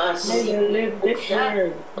 may you live this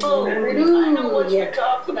word. oh, I know what you're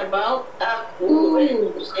talking about.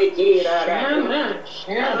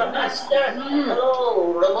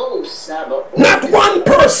 Not one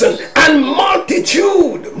person, and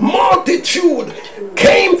multitude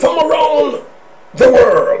came from around the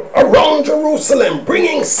world, around Jerusalem,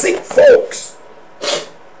 bringing sick folks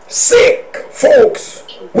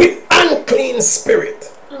with unclean spirit.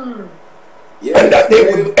 Yes. And that they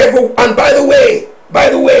would ever, and by the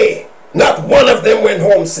way, not one of them went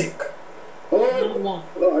home sick. Oh,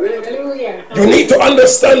 Hallelujah. You need to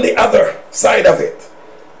understand the other side of it.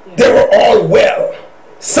 They were all well.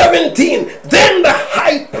 17. Then the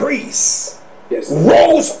high priest yes.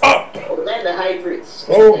 rose up. Oh, then the high priest.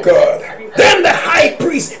 Oh God. Then the high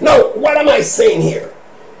priest. Now, what am I saying here?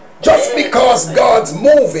 Just because God's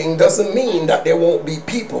moving doesn't mean that there won't be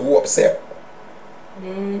people who upset.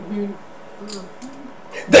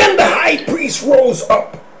 Then the high priest rose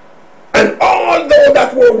up, and all those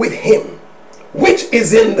that were with him, which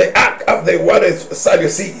is in the act of the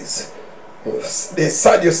Sadducees, the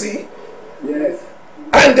Sadducee, Yes.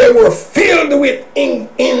 and they were filled with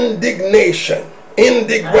indignation,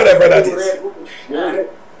 whatever that is.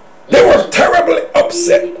 They were terribly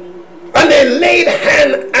upset, and they laid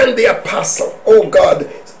hand on the apostle. Oh God,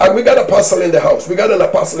 we got an apostle in the house. We got an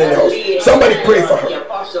apostle in the house. Somebody pray for her.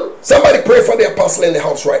 Somebody pray for the apostle in the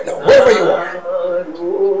house right now, wherever you are.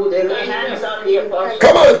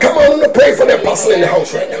 Come on, and pray for the apostle in the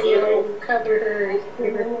house right now. Cover her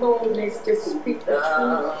with her boldness to speak the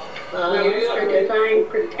truth. Yes, her divine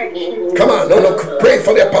protection. Come on, pray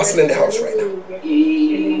for the apostle in the house right now.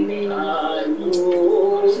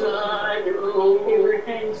 Give her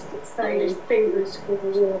hands to fight and fingers for the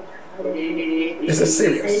war. This is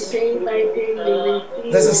serious. Day by day,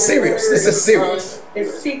 This is serious. This is serious. The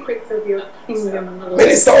secrets of your kingdom.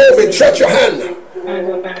 Minister Ovid, stretch your hand.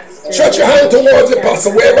 Stretch your hand towards the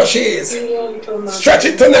apostle wherever she is. Stretch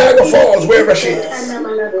it to Niagara Falls wherever she is.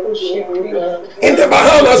 In the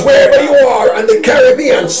Bahamas, wherever you are, and the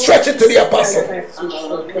Caribbean, stretch it to the apostle.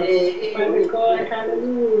 Father God,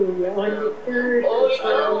 hallelujah. On the earth,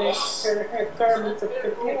 her garments of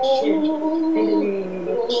protection in the name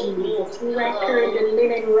of Jesus. Wrap her in the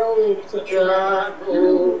linen robes of God.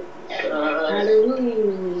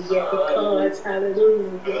 Hallelujah, because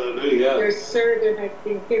hallelujah, your servant has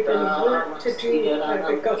been given work to do,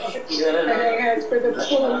 Father God. And I ask for the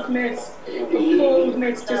boldness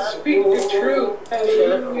to speak the truth,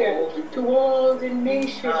 hallelujah, to all the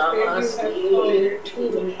nations that you have called her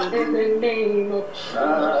to, in the name of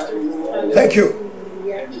Jesus. Thank you.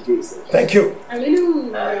 Thank you.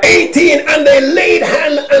 Hallelujah. 18, and they laid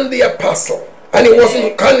hand on the apostle, and it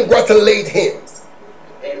wasn't congratulate him.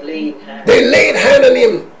 They laid hand on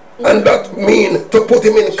him, and that mean to put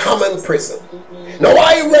him in common prison. Now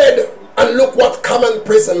I read and look what common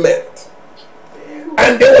prison meant.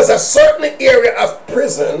 And there was a certain area of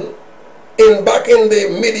prison back in the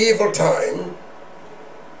medieval time.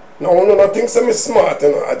 No, nothing so me smart,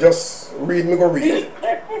 you know. I just read me go read.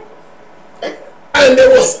 And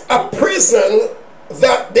there was a prison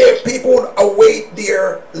that their people would await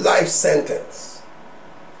their life sentence.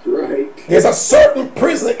 Right. There's a certain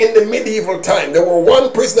prison in the medieval time. There were one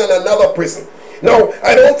prison and another prison. Now,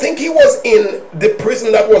 I don't think he was in the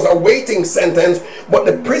prison that was awaiting sentence, but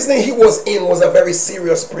the prison he was in was a very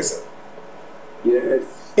serious prison. Yes.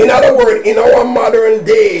 In other words, in our modern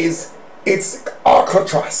days, it's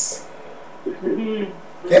Alcatraz.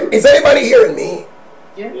 Is anybody hearing me?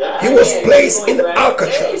 He was placed in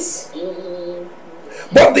Alcatraz.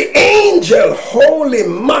 But the angel, holy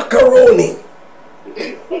macaroni,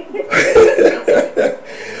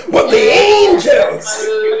 but the angels,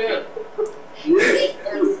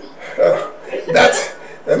 that's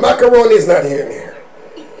the macaroni is not here.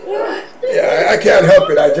 Yeah, I can't help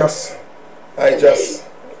it. I just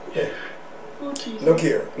yeah. Look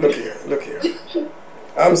here.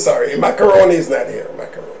 I'm sorry, macaroni is not here.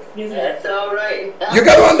 Macaroni. That's all right. You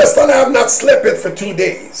got to understand, I have not slept it for 2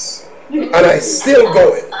 days, and I still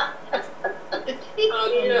going.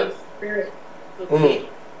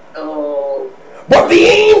 Oh. But the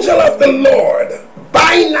angel of the Lord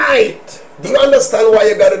by night. Do you understand why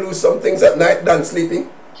you got to do some things at night than sleeping?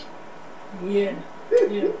 Yeah.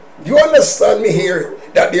 Do you understand me here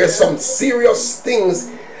that there's some serious things?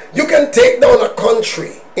 You can take down a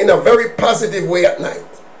country in a very positive way at night.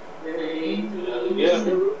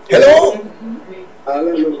 Hello?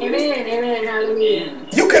 Amen, hallelujah.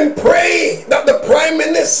 You can pray that the Prime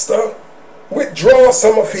Minister withdraw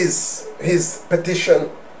some of his petition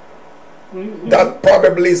that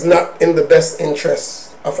probably is not in the best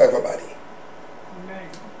interest of everybody.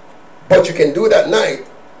 Right. But you can do that night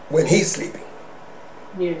when he's sleeping.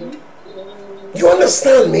 Yeah. You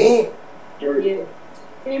understand me? Yeah.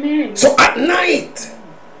 Amen. So at night,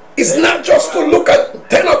 it's not just to look at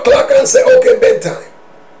 10 o'clock and say, okay, bedtime.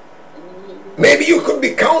 Maybe you could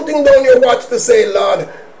be counting down your watch to say, Lord,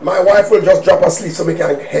 my wife will just drop asleep so we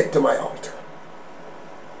can head to my altar.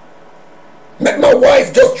 Let my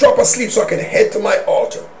wife just drop asleep so I can head to my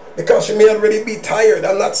altar. Because she may already be tired.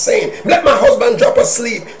 I'm not saying. Let my husband drop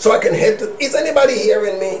asleep so I can head to... Is anybody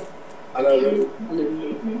hearing me?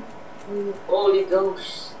 Holy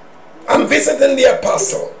Ghost. I'm visiting the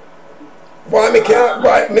apostle. Why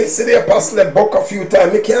me see the apostle at book a few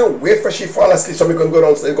times. Me can't wait for she fall asleep so me can go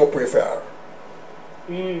downstairs and go pray for her.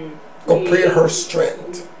 Go pray her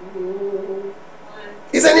strength.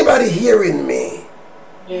 Is anybody hearing me?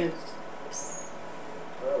 Yes.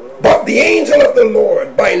 But the angel of the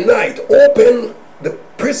Lord by night opened the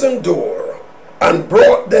prison door and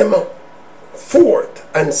brought them forth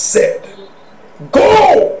and said,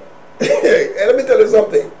 go! Hey, let me tell you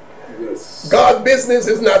something. Yes. God business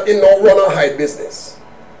is not in no run or hide business.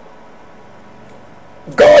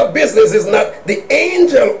 God business is not. The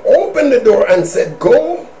angel opened the door and said,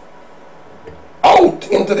 go out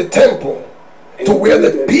into the temple to where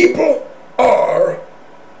the people are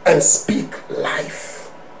and speak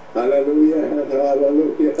life. Hallelujah.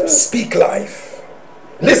 Hallelujah. Speak life.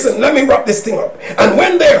 Listen, let me wrap this thing up. And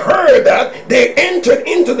when they heard that, they entered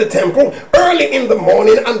into the temple early in the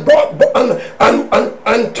morning and brought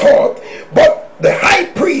and taught. But the high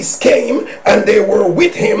priest came, and they were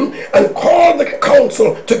with him, and called the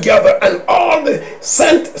council together, and all the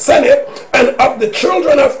senate and of the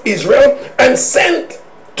children of Israel, and sent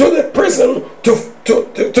to the prison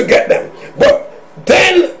to get them. But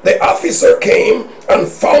then the officer came and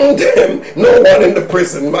found him no one in the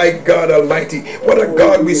prison. My God Almighty, what a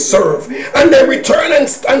God we serve. And they returned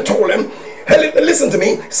and told him, hey, listen to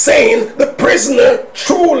me, saying, the prisoner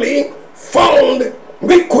truly found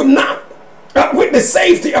we could not with the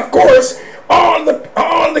safety, of course. All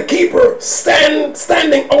the keeper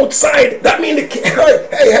standing outside. That means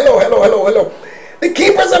hey, hello. The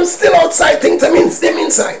keepers, I'm still outside. Think them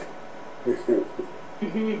inside.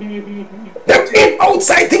 Them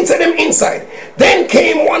outside, things of them inside. Then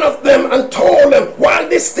came one of them and told them, while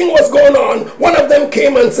this thing was going on, one of them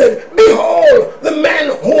came and said, behold, the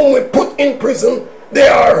men whom we put in prison, they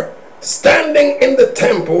are standing in the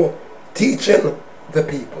temple teaching the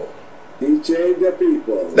people. Teaching the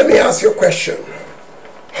people. Let me ask you a question.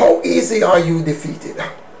 How easy are you defeated?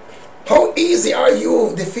 How easy are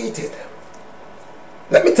you defeated?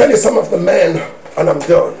 Let me tell you some of the men, and I'm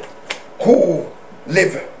done, who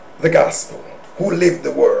live the gospel, who live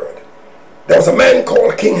the word. There was a man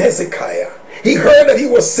called King Hezekiah. He heard that he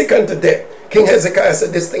was sick unto death. King Hezekiah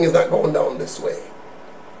said, this thing is not going down this way.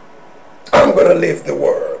 I'm going to live the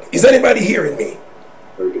word. Is anybody hearing me?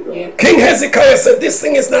 Yeah. King Hezekiah said, this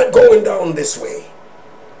thing is not going down this way.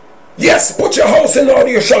 Yes, put your house in order,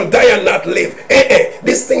 you shall die and not live.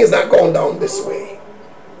 This thing is not going down this way.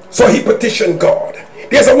 So he petitioned God.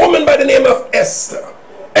 There's a woman by the name of Esther.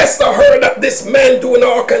 Esther heard that this man doing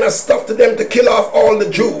all kind of stuff to them to kill off all the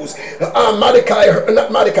Jews. Her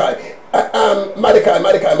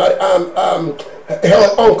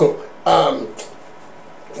uncle.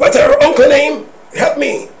 What's her uncle name? Help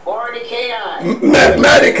me.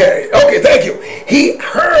 Mordecai. Okay, thank you. He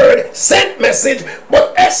heard, sent message,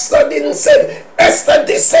 but Esther didn't say. Esther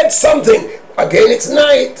did said something. Again, it's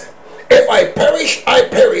night. If I perish, I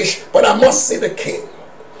perish, but I must see the king.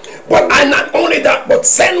 But I not only that, but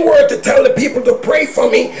send word to tell the people to pray for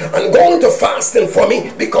me and go into fasting for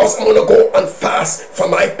me, because I'm going to go and fast for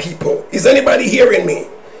my people. Is anybody hearing me?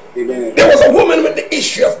 Amen. There was a woman with the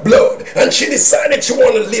issue of blood, and she decided she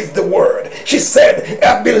wanted to live the word. She said,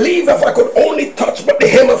 I believe if I could only touch but the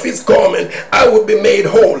hem of his garment, I would be made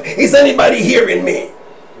whole. Is anybody hearing me?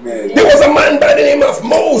 Amen. There was a man by the name of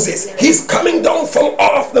Moses. He's coming down from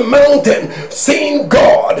off the mountain, seeing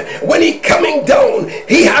God. When he coming down,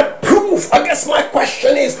 he had proof. I guess my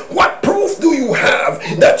question is, what proof do you have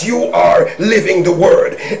that you are living the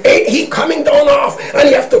word? He coming down off, and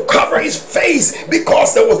he have to cover his face,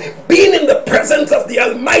 because there was being in the presence of the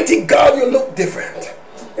Almighty God, you look different.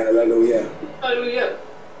 Hallelujah. Hallelujah.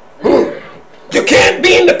 You can't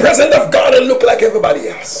be in the presence of God and look like everybody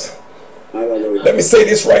else. Hallelujah. Let me say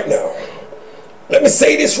this right now. Let me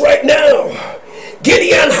say this right now.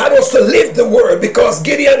 Gideon had us to live the word, because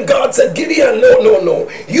Gideon, God said, Gideon, no.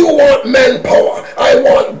 You want manpower. I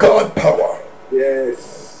want God power.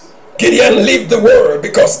 Yes. Gideon lived the word,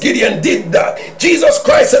 because Gideon did that. Jesus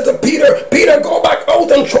Christ said to Peter, Peter, go back out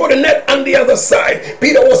and throw the net on the other side.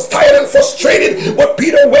 Peter was tired and frustrated, but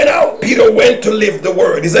Peter went out. Peter went to live the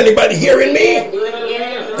word. Is anybody hearing me?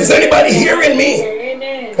 Is anybody hearing me?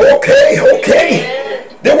 Okay.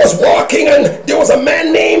 There was walking, and there was a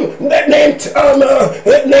man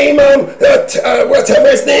whatever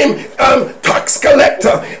his name, tax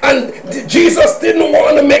collector, and Jesus didn't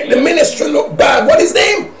want to make the ministry look bad. What is his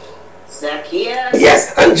name? Zacchaeus.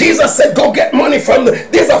 Yes, and Jesus said, go get money from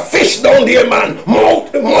there's a fish down there, man.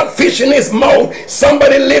 Mud fish in his mouth.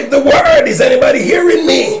 Somebody live the word. Is anybody hearing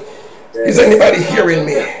me? Is anybody hearing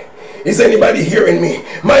me? Is anybody hearing me?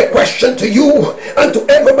 My question to you and to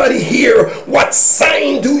everybody here, what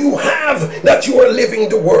sign do you have that you are living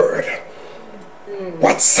the word?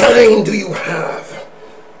 What sign do you have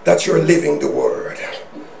that you're living the word?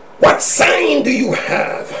 What sign do you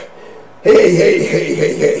have?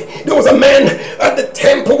 Hey. There was a man at the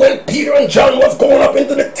temple when Peter and John was going up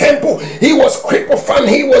into the temple. He was crippled from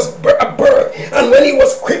he was birth. And when he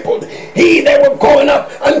was crippled, they were going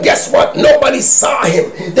up, and guess what? Nobody saw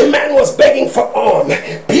him. The man was begging for alms.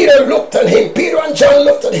 Peter looked at him. Peter and John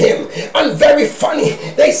looked at him. And very funny,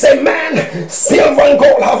 they say, man, silver and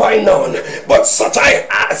gold have I none, but such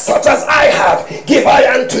as I have, give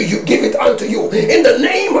it unto you. In the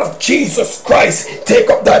name of Jesus Christ, take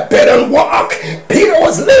up that bed and walk. Peter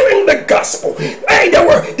was living the gospel. Hey,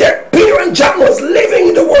 Peter and John was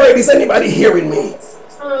living the word. Is anybody hearing me?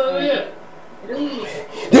 Yeah.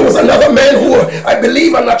 There was another man who, I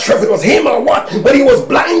believe, I'm not sure if it was him or what, but he was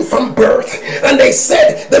blind from birth. And they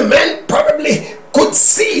said the man probably could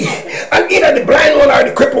see, and either the blind one or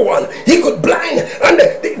the crippled one, he could blind, and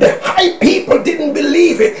the high people didn't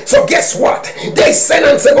believe it. So guess what? They sent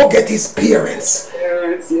and said, go get his parents.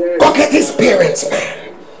 Go get his parents,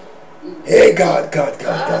 man. Hey, God.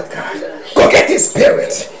 Go get his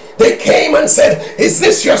parents. They came and said, is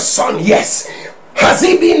this your son? Yes. Has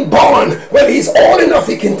he been born? Well, he's old enough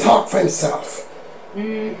he can talk for himself.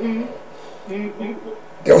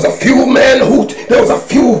 There was a few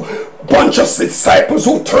bunch of disciples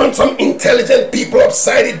who turned some intelligent people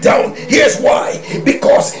upside it down. Here's why.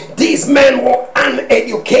 Because these men were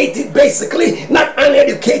uneducated, basically. Not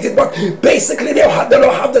uneducated, but basically they don't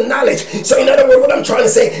have the knowledge. So in other words, what I'm trying to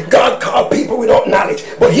say, God called people without knowledge.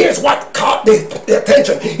 But here's what caught the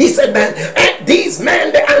attention. He said, man, and these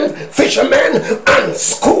men, the fishermen,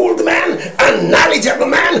 unschooled men, unknowledgeable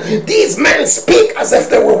men, these men speak as if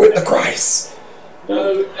they were with the Christ.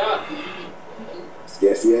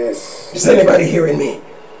 Yes, yes. Is anybody hearing me?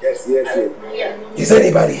 Yes, yes, yes. Is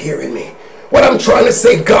anybody hearing me? What I'm trying to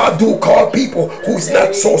say, God do call people who's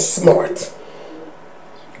not so smart.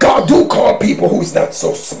 God do call people who's not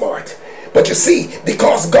so smart. But you see,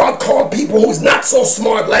 because God called people who's not so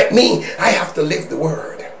smart like me, I have to live the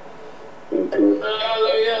word.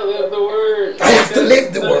 Hallelujah, live the word. I have to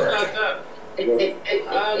live the word.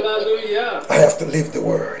 Hallelujah. I have to live the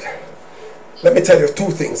word. Let me tell you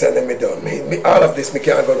two things and then we're done. All of this, we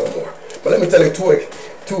can't go no more. But let me tell you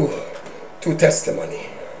two testimony.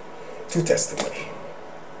 Two testimony.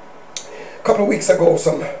 A couple of weeks ago,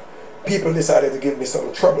 some people decided to give me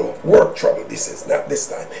some trouble, work trouble. This is not this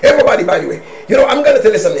time. Everybody, by the way, you know, I'm going to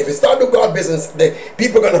tell you something. If you start do God business, the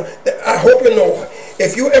people going to, I hope you know,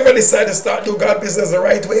 if you ever decide to start do God business the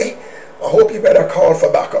right way, I hope you better call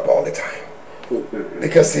for backup all the time.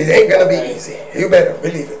 Because it ain't going to be easy. You better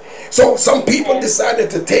believe it. So some people decided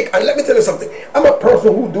to take, and let me tell you something. I'm a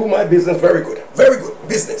person who do my business very good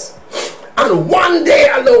business. And one day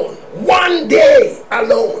alone,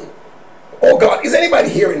 oh God, is anybody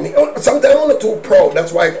hearing me? Sometimes I'm not too proud.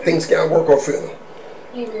 That's why things can't work out for you.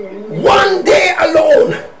 One day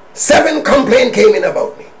alone, 7 complaints came in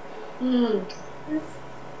about me.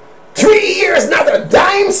 3 years, not a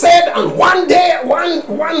dime said, and one day,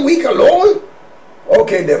 one week alone.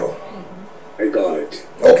 Okay, devil. I got it.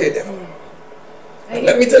 Okay, devil. And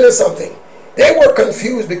let me tell you something. They were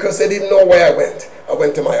confused because they didn't know where I went. I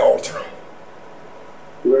went to my altar.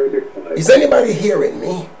 Is anybody hearing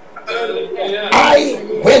me?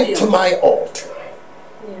 I went to my altar.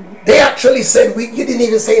 They actually said, you didn't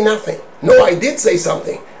even say nothing. No, I did say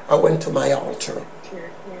something. I went to my altar.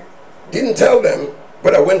 Didn't tell them,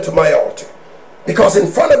 but I went to my altar. Because in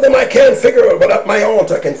front of them I can't figure it out, but at my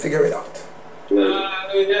altar I can figure it out.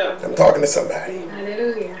 I'm talking to somebody.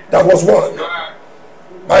 Hallelujah. That was one.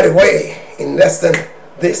 By the way, in less than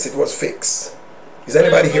this it was fixed. Is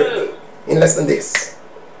anybody hearing me? In less than this.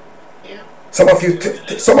 Some of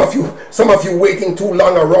you waiting too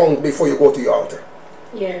long around before you go to your altar.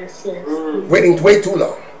 Yes. Waiting way too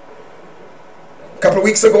long. A couple of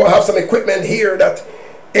weeks ago I have some equipment here that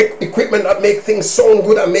make things sound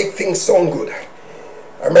good and make things sound good.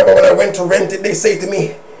 I remember when I went to rent it, they say to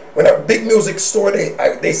me, when a big music store,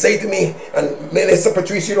 they say to me, and Minister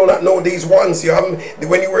Patrice, you do not know these ones. You haven't,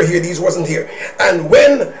 when you were here, these wasn't here. And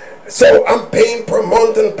so I'm paying per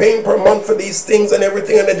month for these things and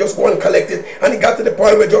everything, and they just go and collect it. And it got to the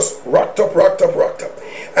point where it just rocked up.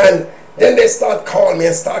 And then they start calling me.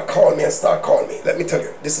 Let me tell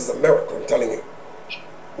you, this is a miracle, I'm telling you.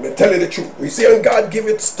 I'm going to tell you the truth. You see, when God give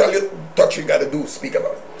it, tell you, touch you got to do, speak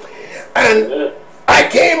about it. And I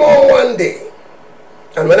came home one day.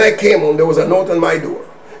 And when I came home, there was a note on my door.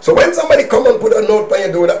 So when somebody come and put a note on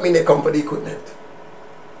your door, that means they come for the equipment.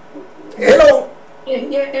 Hello?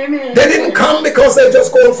 Amen. They didn't come because they're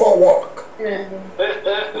just going for a walk. And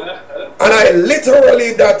I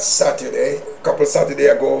literally, that Saturday, a couple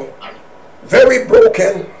Saturdays ago, very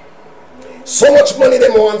broken. So much money they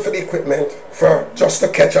want for the equipment, for just to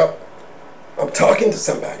catch up. I'm talking to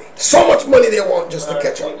somebody. So much money they want just to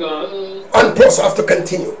catch up. And plus I have to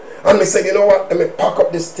continue. And I said, you know what, let me pack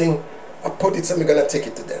up this thing. I put it, so I'm going to take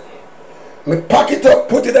it to them. I pack it up,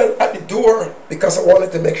 put it at the door, because I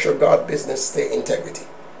wanted to make sure God business stay integrity.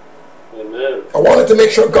 Amen. I wanted to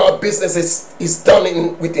make sure God business is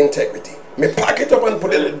done with integrity. I pack it up and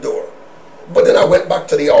put it at the door. But then I went back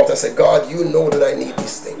to the altar. I said, God, you know that I need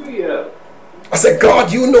this thing. I said,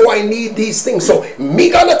 God, you know I need these things. So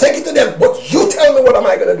me going to take it to them, but you tell me what am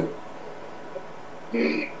I going to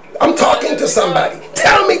do. I'm talking to somebody.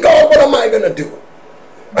 Tell me, God, what am I going to do?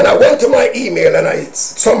 And I went to my email, and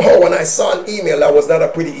somehow when I saw an email that was not a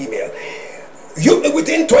pretty email,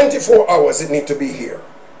 within 24 hours it need to be here.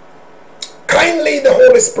 Kindly the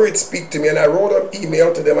Holy Spirit speak to me, and I wrote an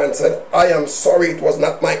email to them and said, I am sorry, it was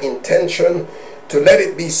not my intention to let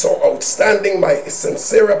it be so outstanding. My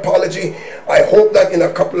sincere apology. I hope that in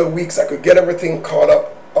a couple of weeks I could get everything caught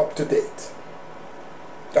up to date.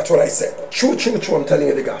 That's what I said. True, I'm telling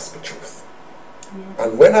you the gospel truth.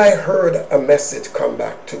 And when I heard a message come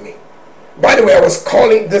back to me, by the way, I was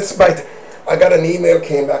calling, despite I got an email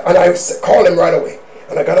came back, and I called him right away.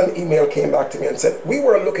 And I got an email came back to me and said, we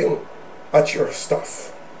were looking at your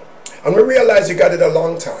stuff, and we realized you got it a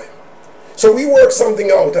long time. So we worked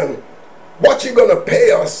something out, and what you're going to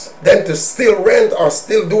pay us then to still rent or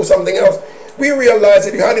still do something else, we realized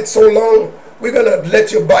that you had it so long, we're going to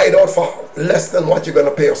let you buy it out for less than what you're going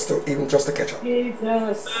to pay us to, even just to catch up.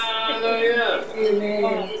 Jesus. Hallelujah.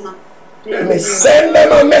 Amen. Let me send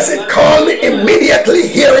them a message, call me immediately,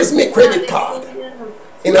 here is my credit card.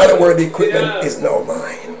 In other words, the equipment is now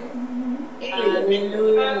mine.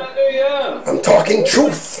 Hallelujah. I'm talking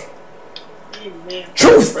truth. Amen.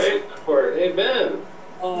 Truth. Praise the Lord. Amen.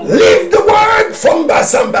 Live the word from by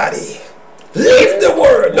somebody. Live the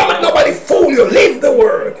word. Don't let nobody fool you. Live the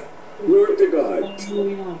word. Glory to God.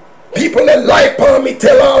 Hallelujah. People that lie upon me,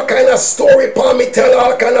 tell all kind of story upon me, tell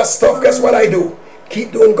all kind of stuff. Guess what I do?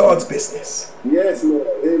 Keep doing God's business. Yes, Lord.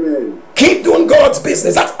 Amen. Keep doing God's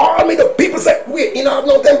business. That's all me do. People say, wait, you don't have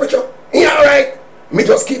no temperature? Yeah, all right. Me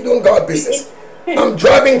just keep doing God's business. I'm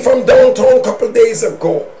driving from downtown a couple days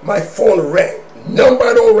ago. My phone rang. Number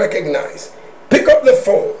I don't recognize. Pick up the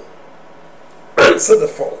phone. Answer the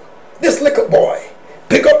phone. This little boy.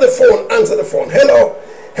 Pick up the phone. Answer the phone. Hello.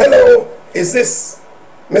 Hello. Is this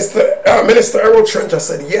Minister Errol Trench? I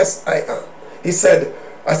said, yes, I am. He said,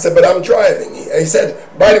 I said, but I'm driving. He said,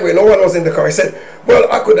 by the way, no one was in the car. He said, well,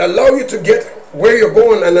 I could allow you to get where you're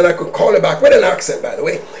going, and then I could call you back with an accent, by the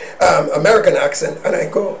way, American accent. And I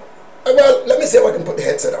go, well, let me see if I can put the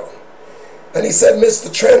headset on. And he said,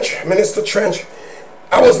 Minister Trench,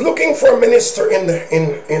 I was looking for a minister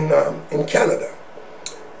in Canada.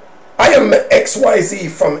 I am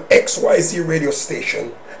XYZ from XYZ radio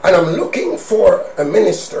station, and I'm looking for a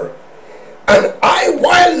minister. And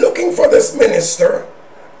while looking for this minister,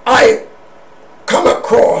 I come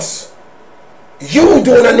across you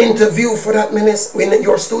doing an interview for that minister in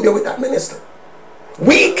your studio with that minister.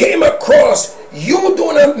 We came across you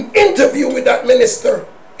doing an interview with that minister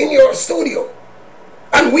in your studio.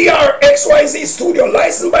 And we are XYZ studio,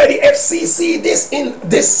 licensed by the FCC in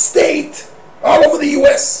this state, all over the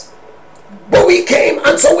US. But we came,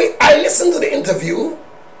 and so I listened to the interview.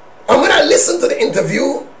 And when I listened to the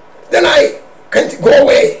interview, then I can't go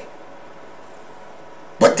away.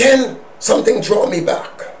 But then something drew me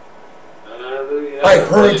back. Hallelujah. I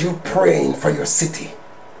heard you praying for your city.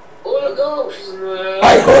 Holy Ghost.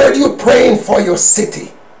 I heard you praying for your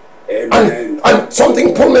city. Amen. And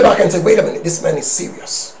something pulled me back and said, wait a minute, this man is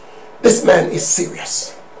serious. This man is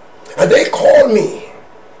serious. And they called me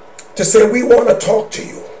to say, we want to talk to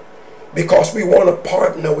you because we want to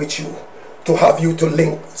partner with you to have you to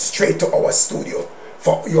link straight to our studio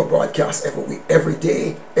for your broadcast every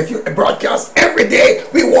day. If you broadcast every day,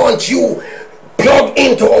 we want you plug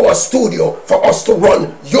into our studio for us to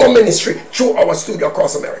run your ministry through our studio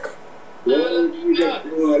across America. Hallelujah.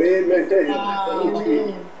 Lord, amen.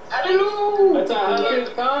 Amen. Hallelujah. That's a hallelujah.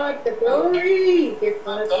 Give God the glory. Give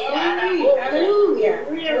God the glory. Hallelujah.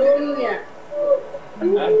 Hallelujah.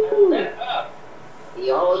 Hallelujah. The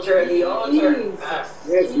altar, the altar.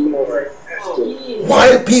 Yes, Lord.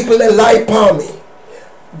 While people they lie upon me,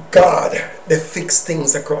 God, they fix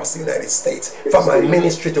things across the United States for my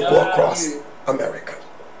ministry to go across America.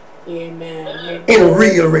 Amen. In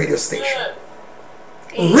real radio station.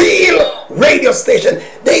 Real radio station.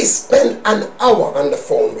 They spend an hour on the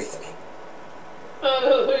phone with me.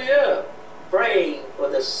 Hallelujah. Praying for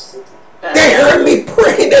the city. They heard me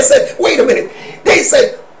praying. They said, wait a minute. They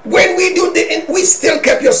said, when we do we still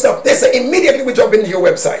kept your stuff. They said, immediately we jump into your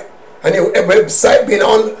website. And your website been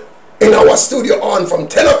on in our studio on from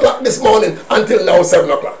 10 o'clock this morning until now 7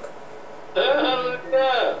 o'clock.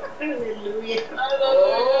 Hallelujah. Hallelujah.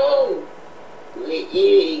 Oh,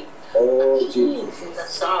 yeah. Oh, Jesus. The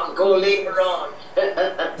song go later on.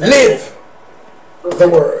 Live the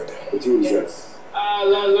word. Jesus.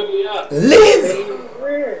 Hallelujah. Live.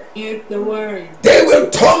 Give the word. They will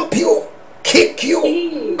thump you, kick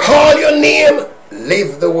you, call your name.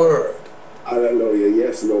 Live the word. Hallelujah.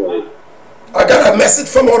 Yes, Lord. I got a message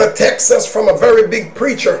from out of Texas from a very big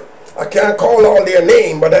preacher. I can't call all their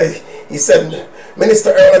name, but he said,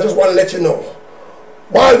 Minister Errol, I just want to let you know,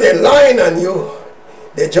 while they're lying on you,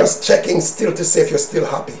 they're just checking still to see if you're still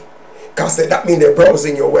happy. Because that means they're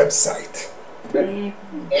browsing your website.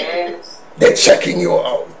 Yes. They're checking you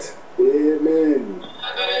out. Amen.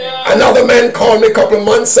 Another man called me a couple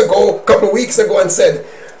of weeks ago and said,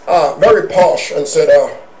 very posh, and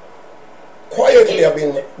said, quietly I've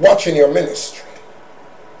been watching your ministry.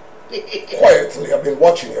 Quietly I've been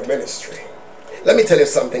watching your ministry. Let me tell you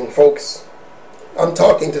something, folks. I'm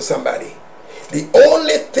talking to somebody. The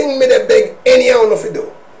only thing me that beg any one of you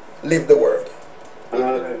do, live the word.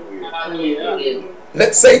 Hallelujah. Hallelujah.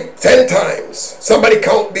 Let's say 10 times. Somebody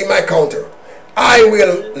count, be my counter. I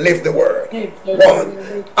will live the word.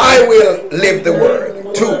 1. I will live the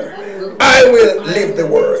word. 2. I will live the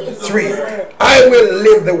word. 3. I will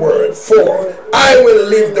live the word. 4. I will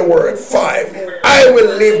live the word. 5. I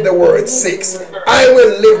will live the word. 6. I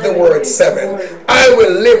will live the word. 7. I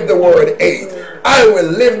will live the word. 8. I will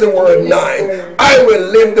live the word. 9. I will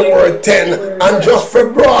live the word. 10. And just for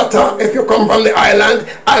Gibraltar, if you come from the island,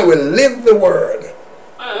 I will live the word.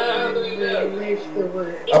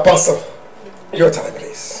 Apostle, your time,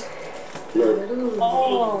 please.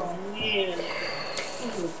 Oh, man.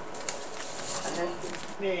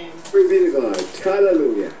 Man. Praise be to God.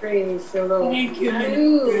 Hallelujah. Praise the Lord. Thank you,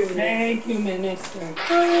 Hallelujah. Minister. Thank you, Minister.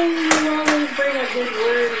 Oh, you always bring a good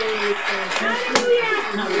word when you say hallelujah.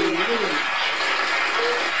 Hallelujah.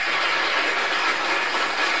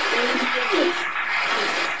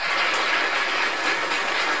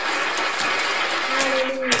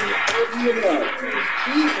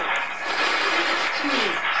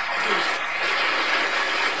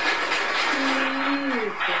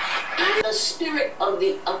 The spirit of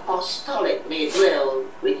the apostolic may dwell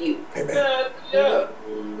with you. Amen.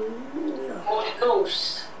 Holy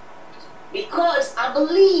Ghost. Because I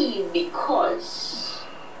believe, because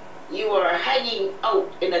you are hanging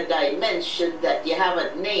out in a dimension that you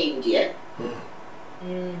haven't named yet.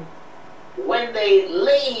 When they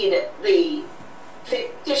laid the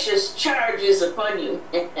fictitious charges upon you,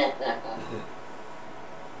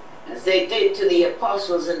 as they did to the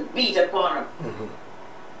apostles and beat upon them,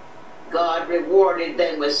 God rewarded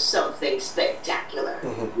them with something spectacular.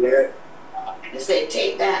 Yeah. They said,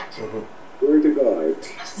 take that. Glory to God.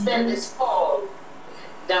 Send this Paul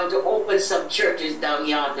down to open some churches down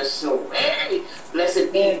yonder. So, hey,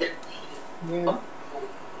 blessed be the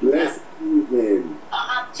Bless his name.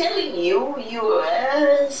 I'm telling you, you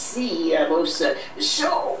see,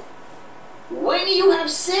 so when you have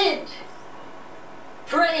said,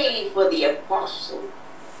 pray for the apostle,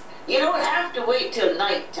 you don't have to wait till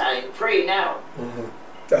nighttime. Pray now.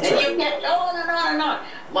 That's and right. you get no.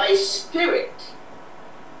 My spirit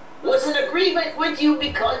was in agreement with you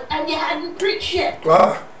because, and you hadn't preached yet.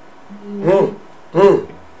 And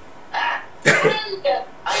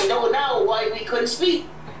I know now why we couldn't speak.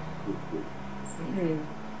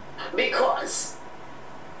 Because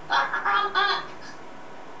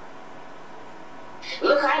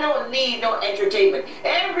look, I don't need no entertainment.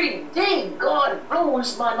 Every day God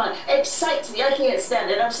blows my mind, excites me. I can't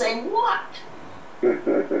stand it. I'm saying, what? I'm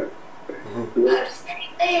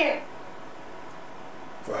sitting there.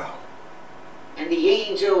 Wow. And the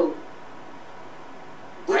angel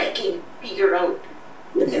breaking Peter out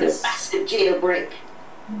in a massive jailbreak.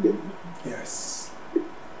 Yes.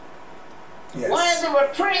 While they were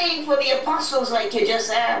praying for the apostles, like you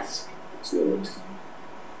just asked,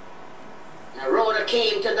 Rhoda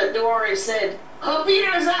came to the door and said, "Oh,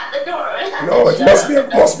 Peter's at the door." No, it must be a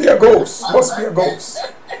ghost. Must be a ghost.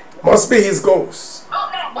 Must be his ghost.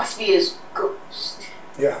 Oh no, must be his ghost.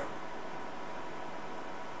 Yeah.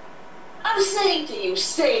 I'm saying to you,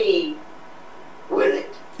 stay with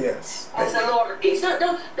it. Yes. As the Lord leads.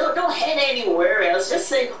 Don't head anywhere else. Just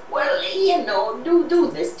say, well, you know, do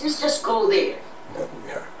this. Just go there.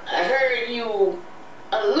 Yeah. I heard you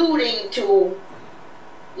alluding to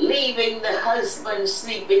leaving the husband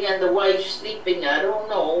sleeping and the wife sleeping. I don't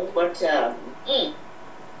know, but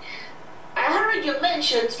I heard you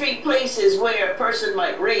mention 3 places where a person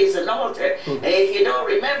might raise an altar. If you don't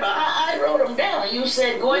remember, I wrote them down. You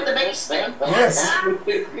said go in the basement. Yes.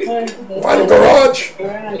 One garage.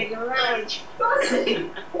 The garage.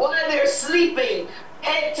 While they're sleeping,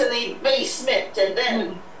 head to the basement, and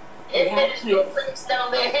then if there's no place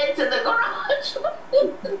down there, head to the garage.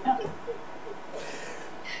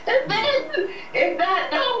 And then, if that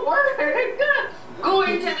don't work, go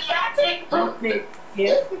into the attic.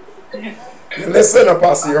 Listen,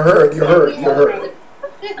 Apostle, you heard. You heard.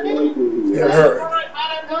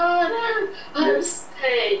 God, I'm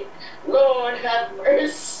saying, Lord have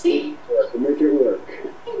mercy. Make it work.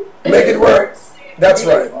 Make it work. That's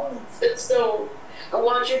right. And so, I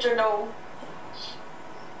want you to know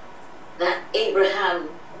that Abraham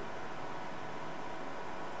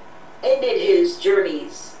ended his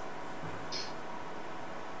journeys,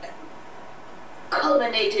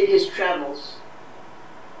 culminated his travels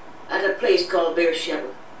at a place called Beersheba.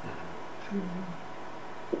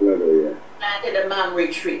 Hallelujah. Planted a Mamre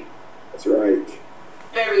tree. That's right.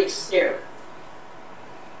 Buried Sarah.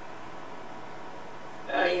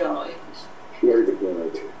 Glory to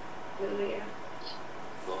God.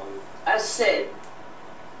 I said,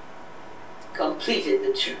 completed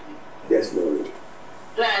the journey. Yes, Lord.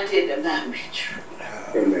 planted a bamboo tree,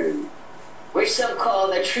 Amen. which some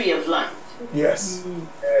call the tree of life. Yes.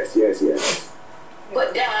 Yes, yes, yes.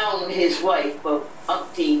 Put down his wife of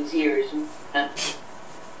umpteen years.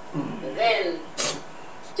 Then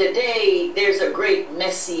today there's a great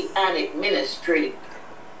messianic ministry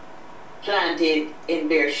planted in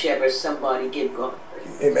Beersheba. Somebody give God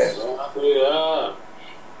praise. Amen. Hallelujah.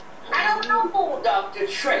 I don't know, Dr.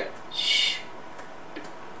 Trench,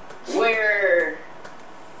 where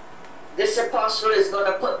this apostle is going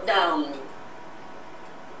to put down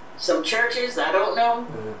some churches. I don't know.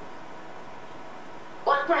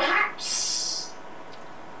 But perhaps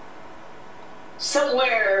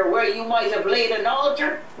somewhere where you might have laid an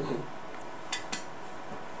altar,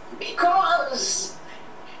 because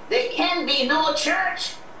there can be no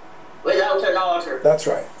church without an altar. That's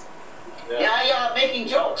right. Yeah, y'all making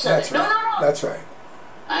jokes. That's No, right. no, no. That's right.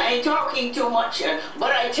 I ain't talking too much,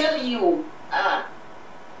 but I tell you,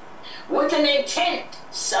 with an intent,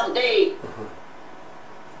 someday,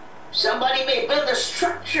 somebody may build a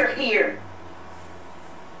structure here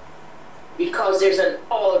because there's an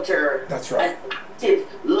altar. That's right. An active,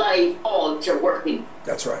 live altar working.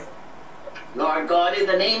 That's right. Lord God, in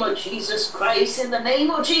the name of Jesus Christ, in the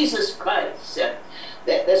name of Jesus Christ, that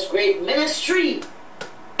this great ministry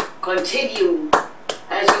continue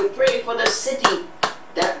as you pray for the city,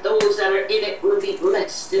 that those that are in it will be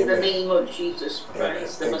blessed in the name of Jesus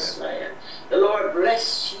Christ, the Messiah. The Lord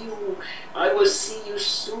bless you. I will see you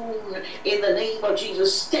soon in the name of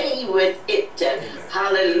Jesus. Stay with it.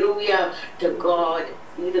 Hallelujah. To God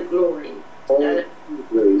be the glory.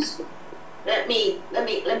 Please. Let me,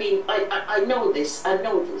 I know this,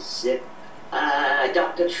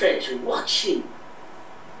 Dr. Trench, watching,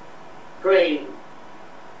 praying.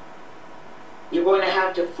 You're going to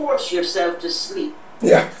have to force yourself to sleep.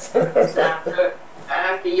 Yeah.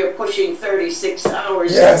 after you're pushing 36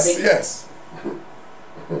 hours. Yes, something. yes.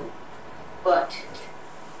 But,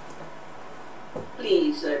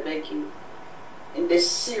 please, I beg you, in this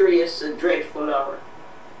serious and dreadful hour,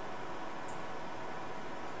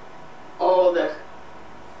 all the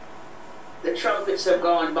trumpets have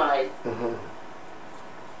gone by.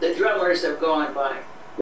 The drummers have gone by.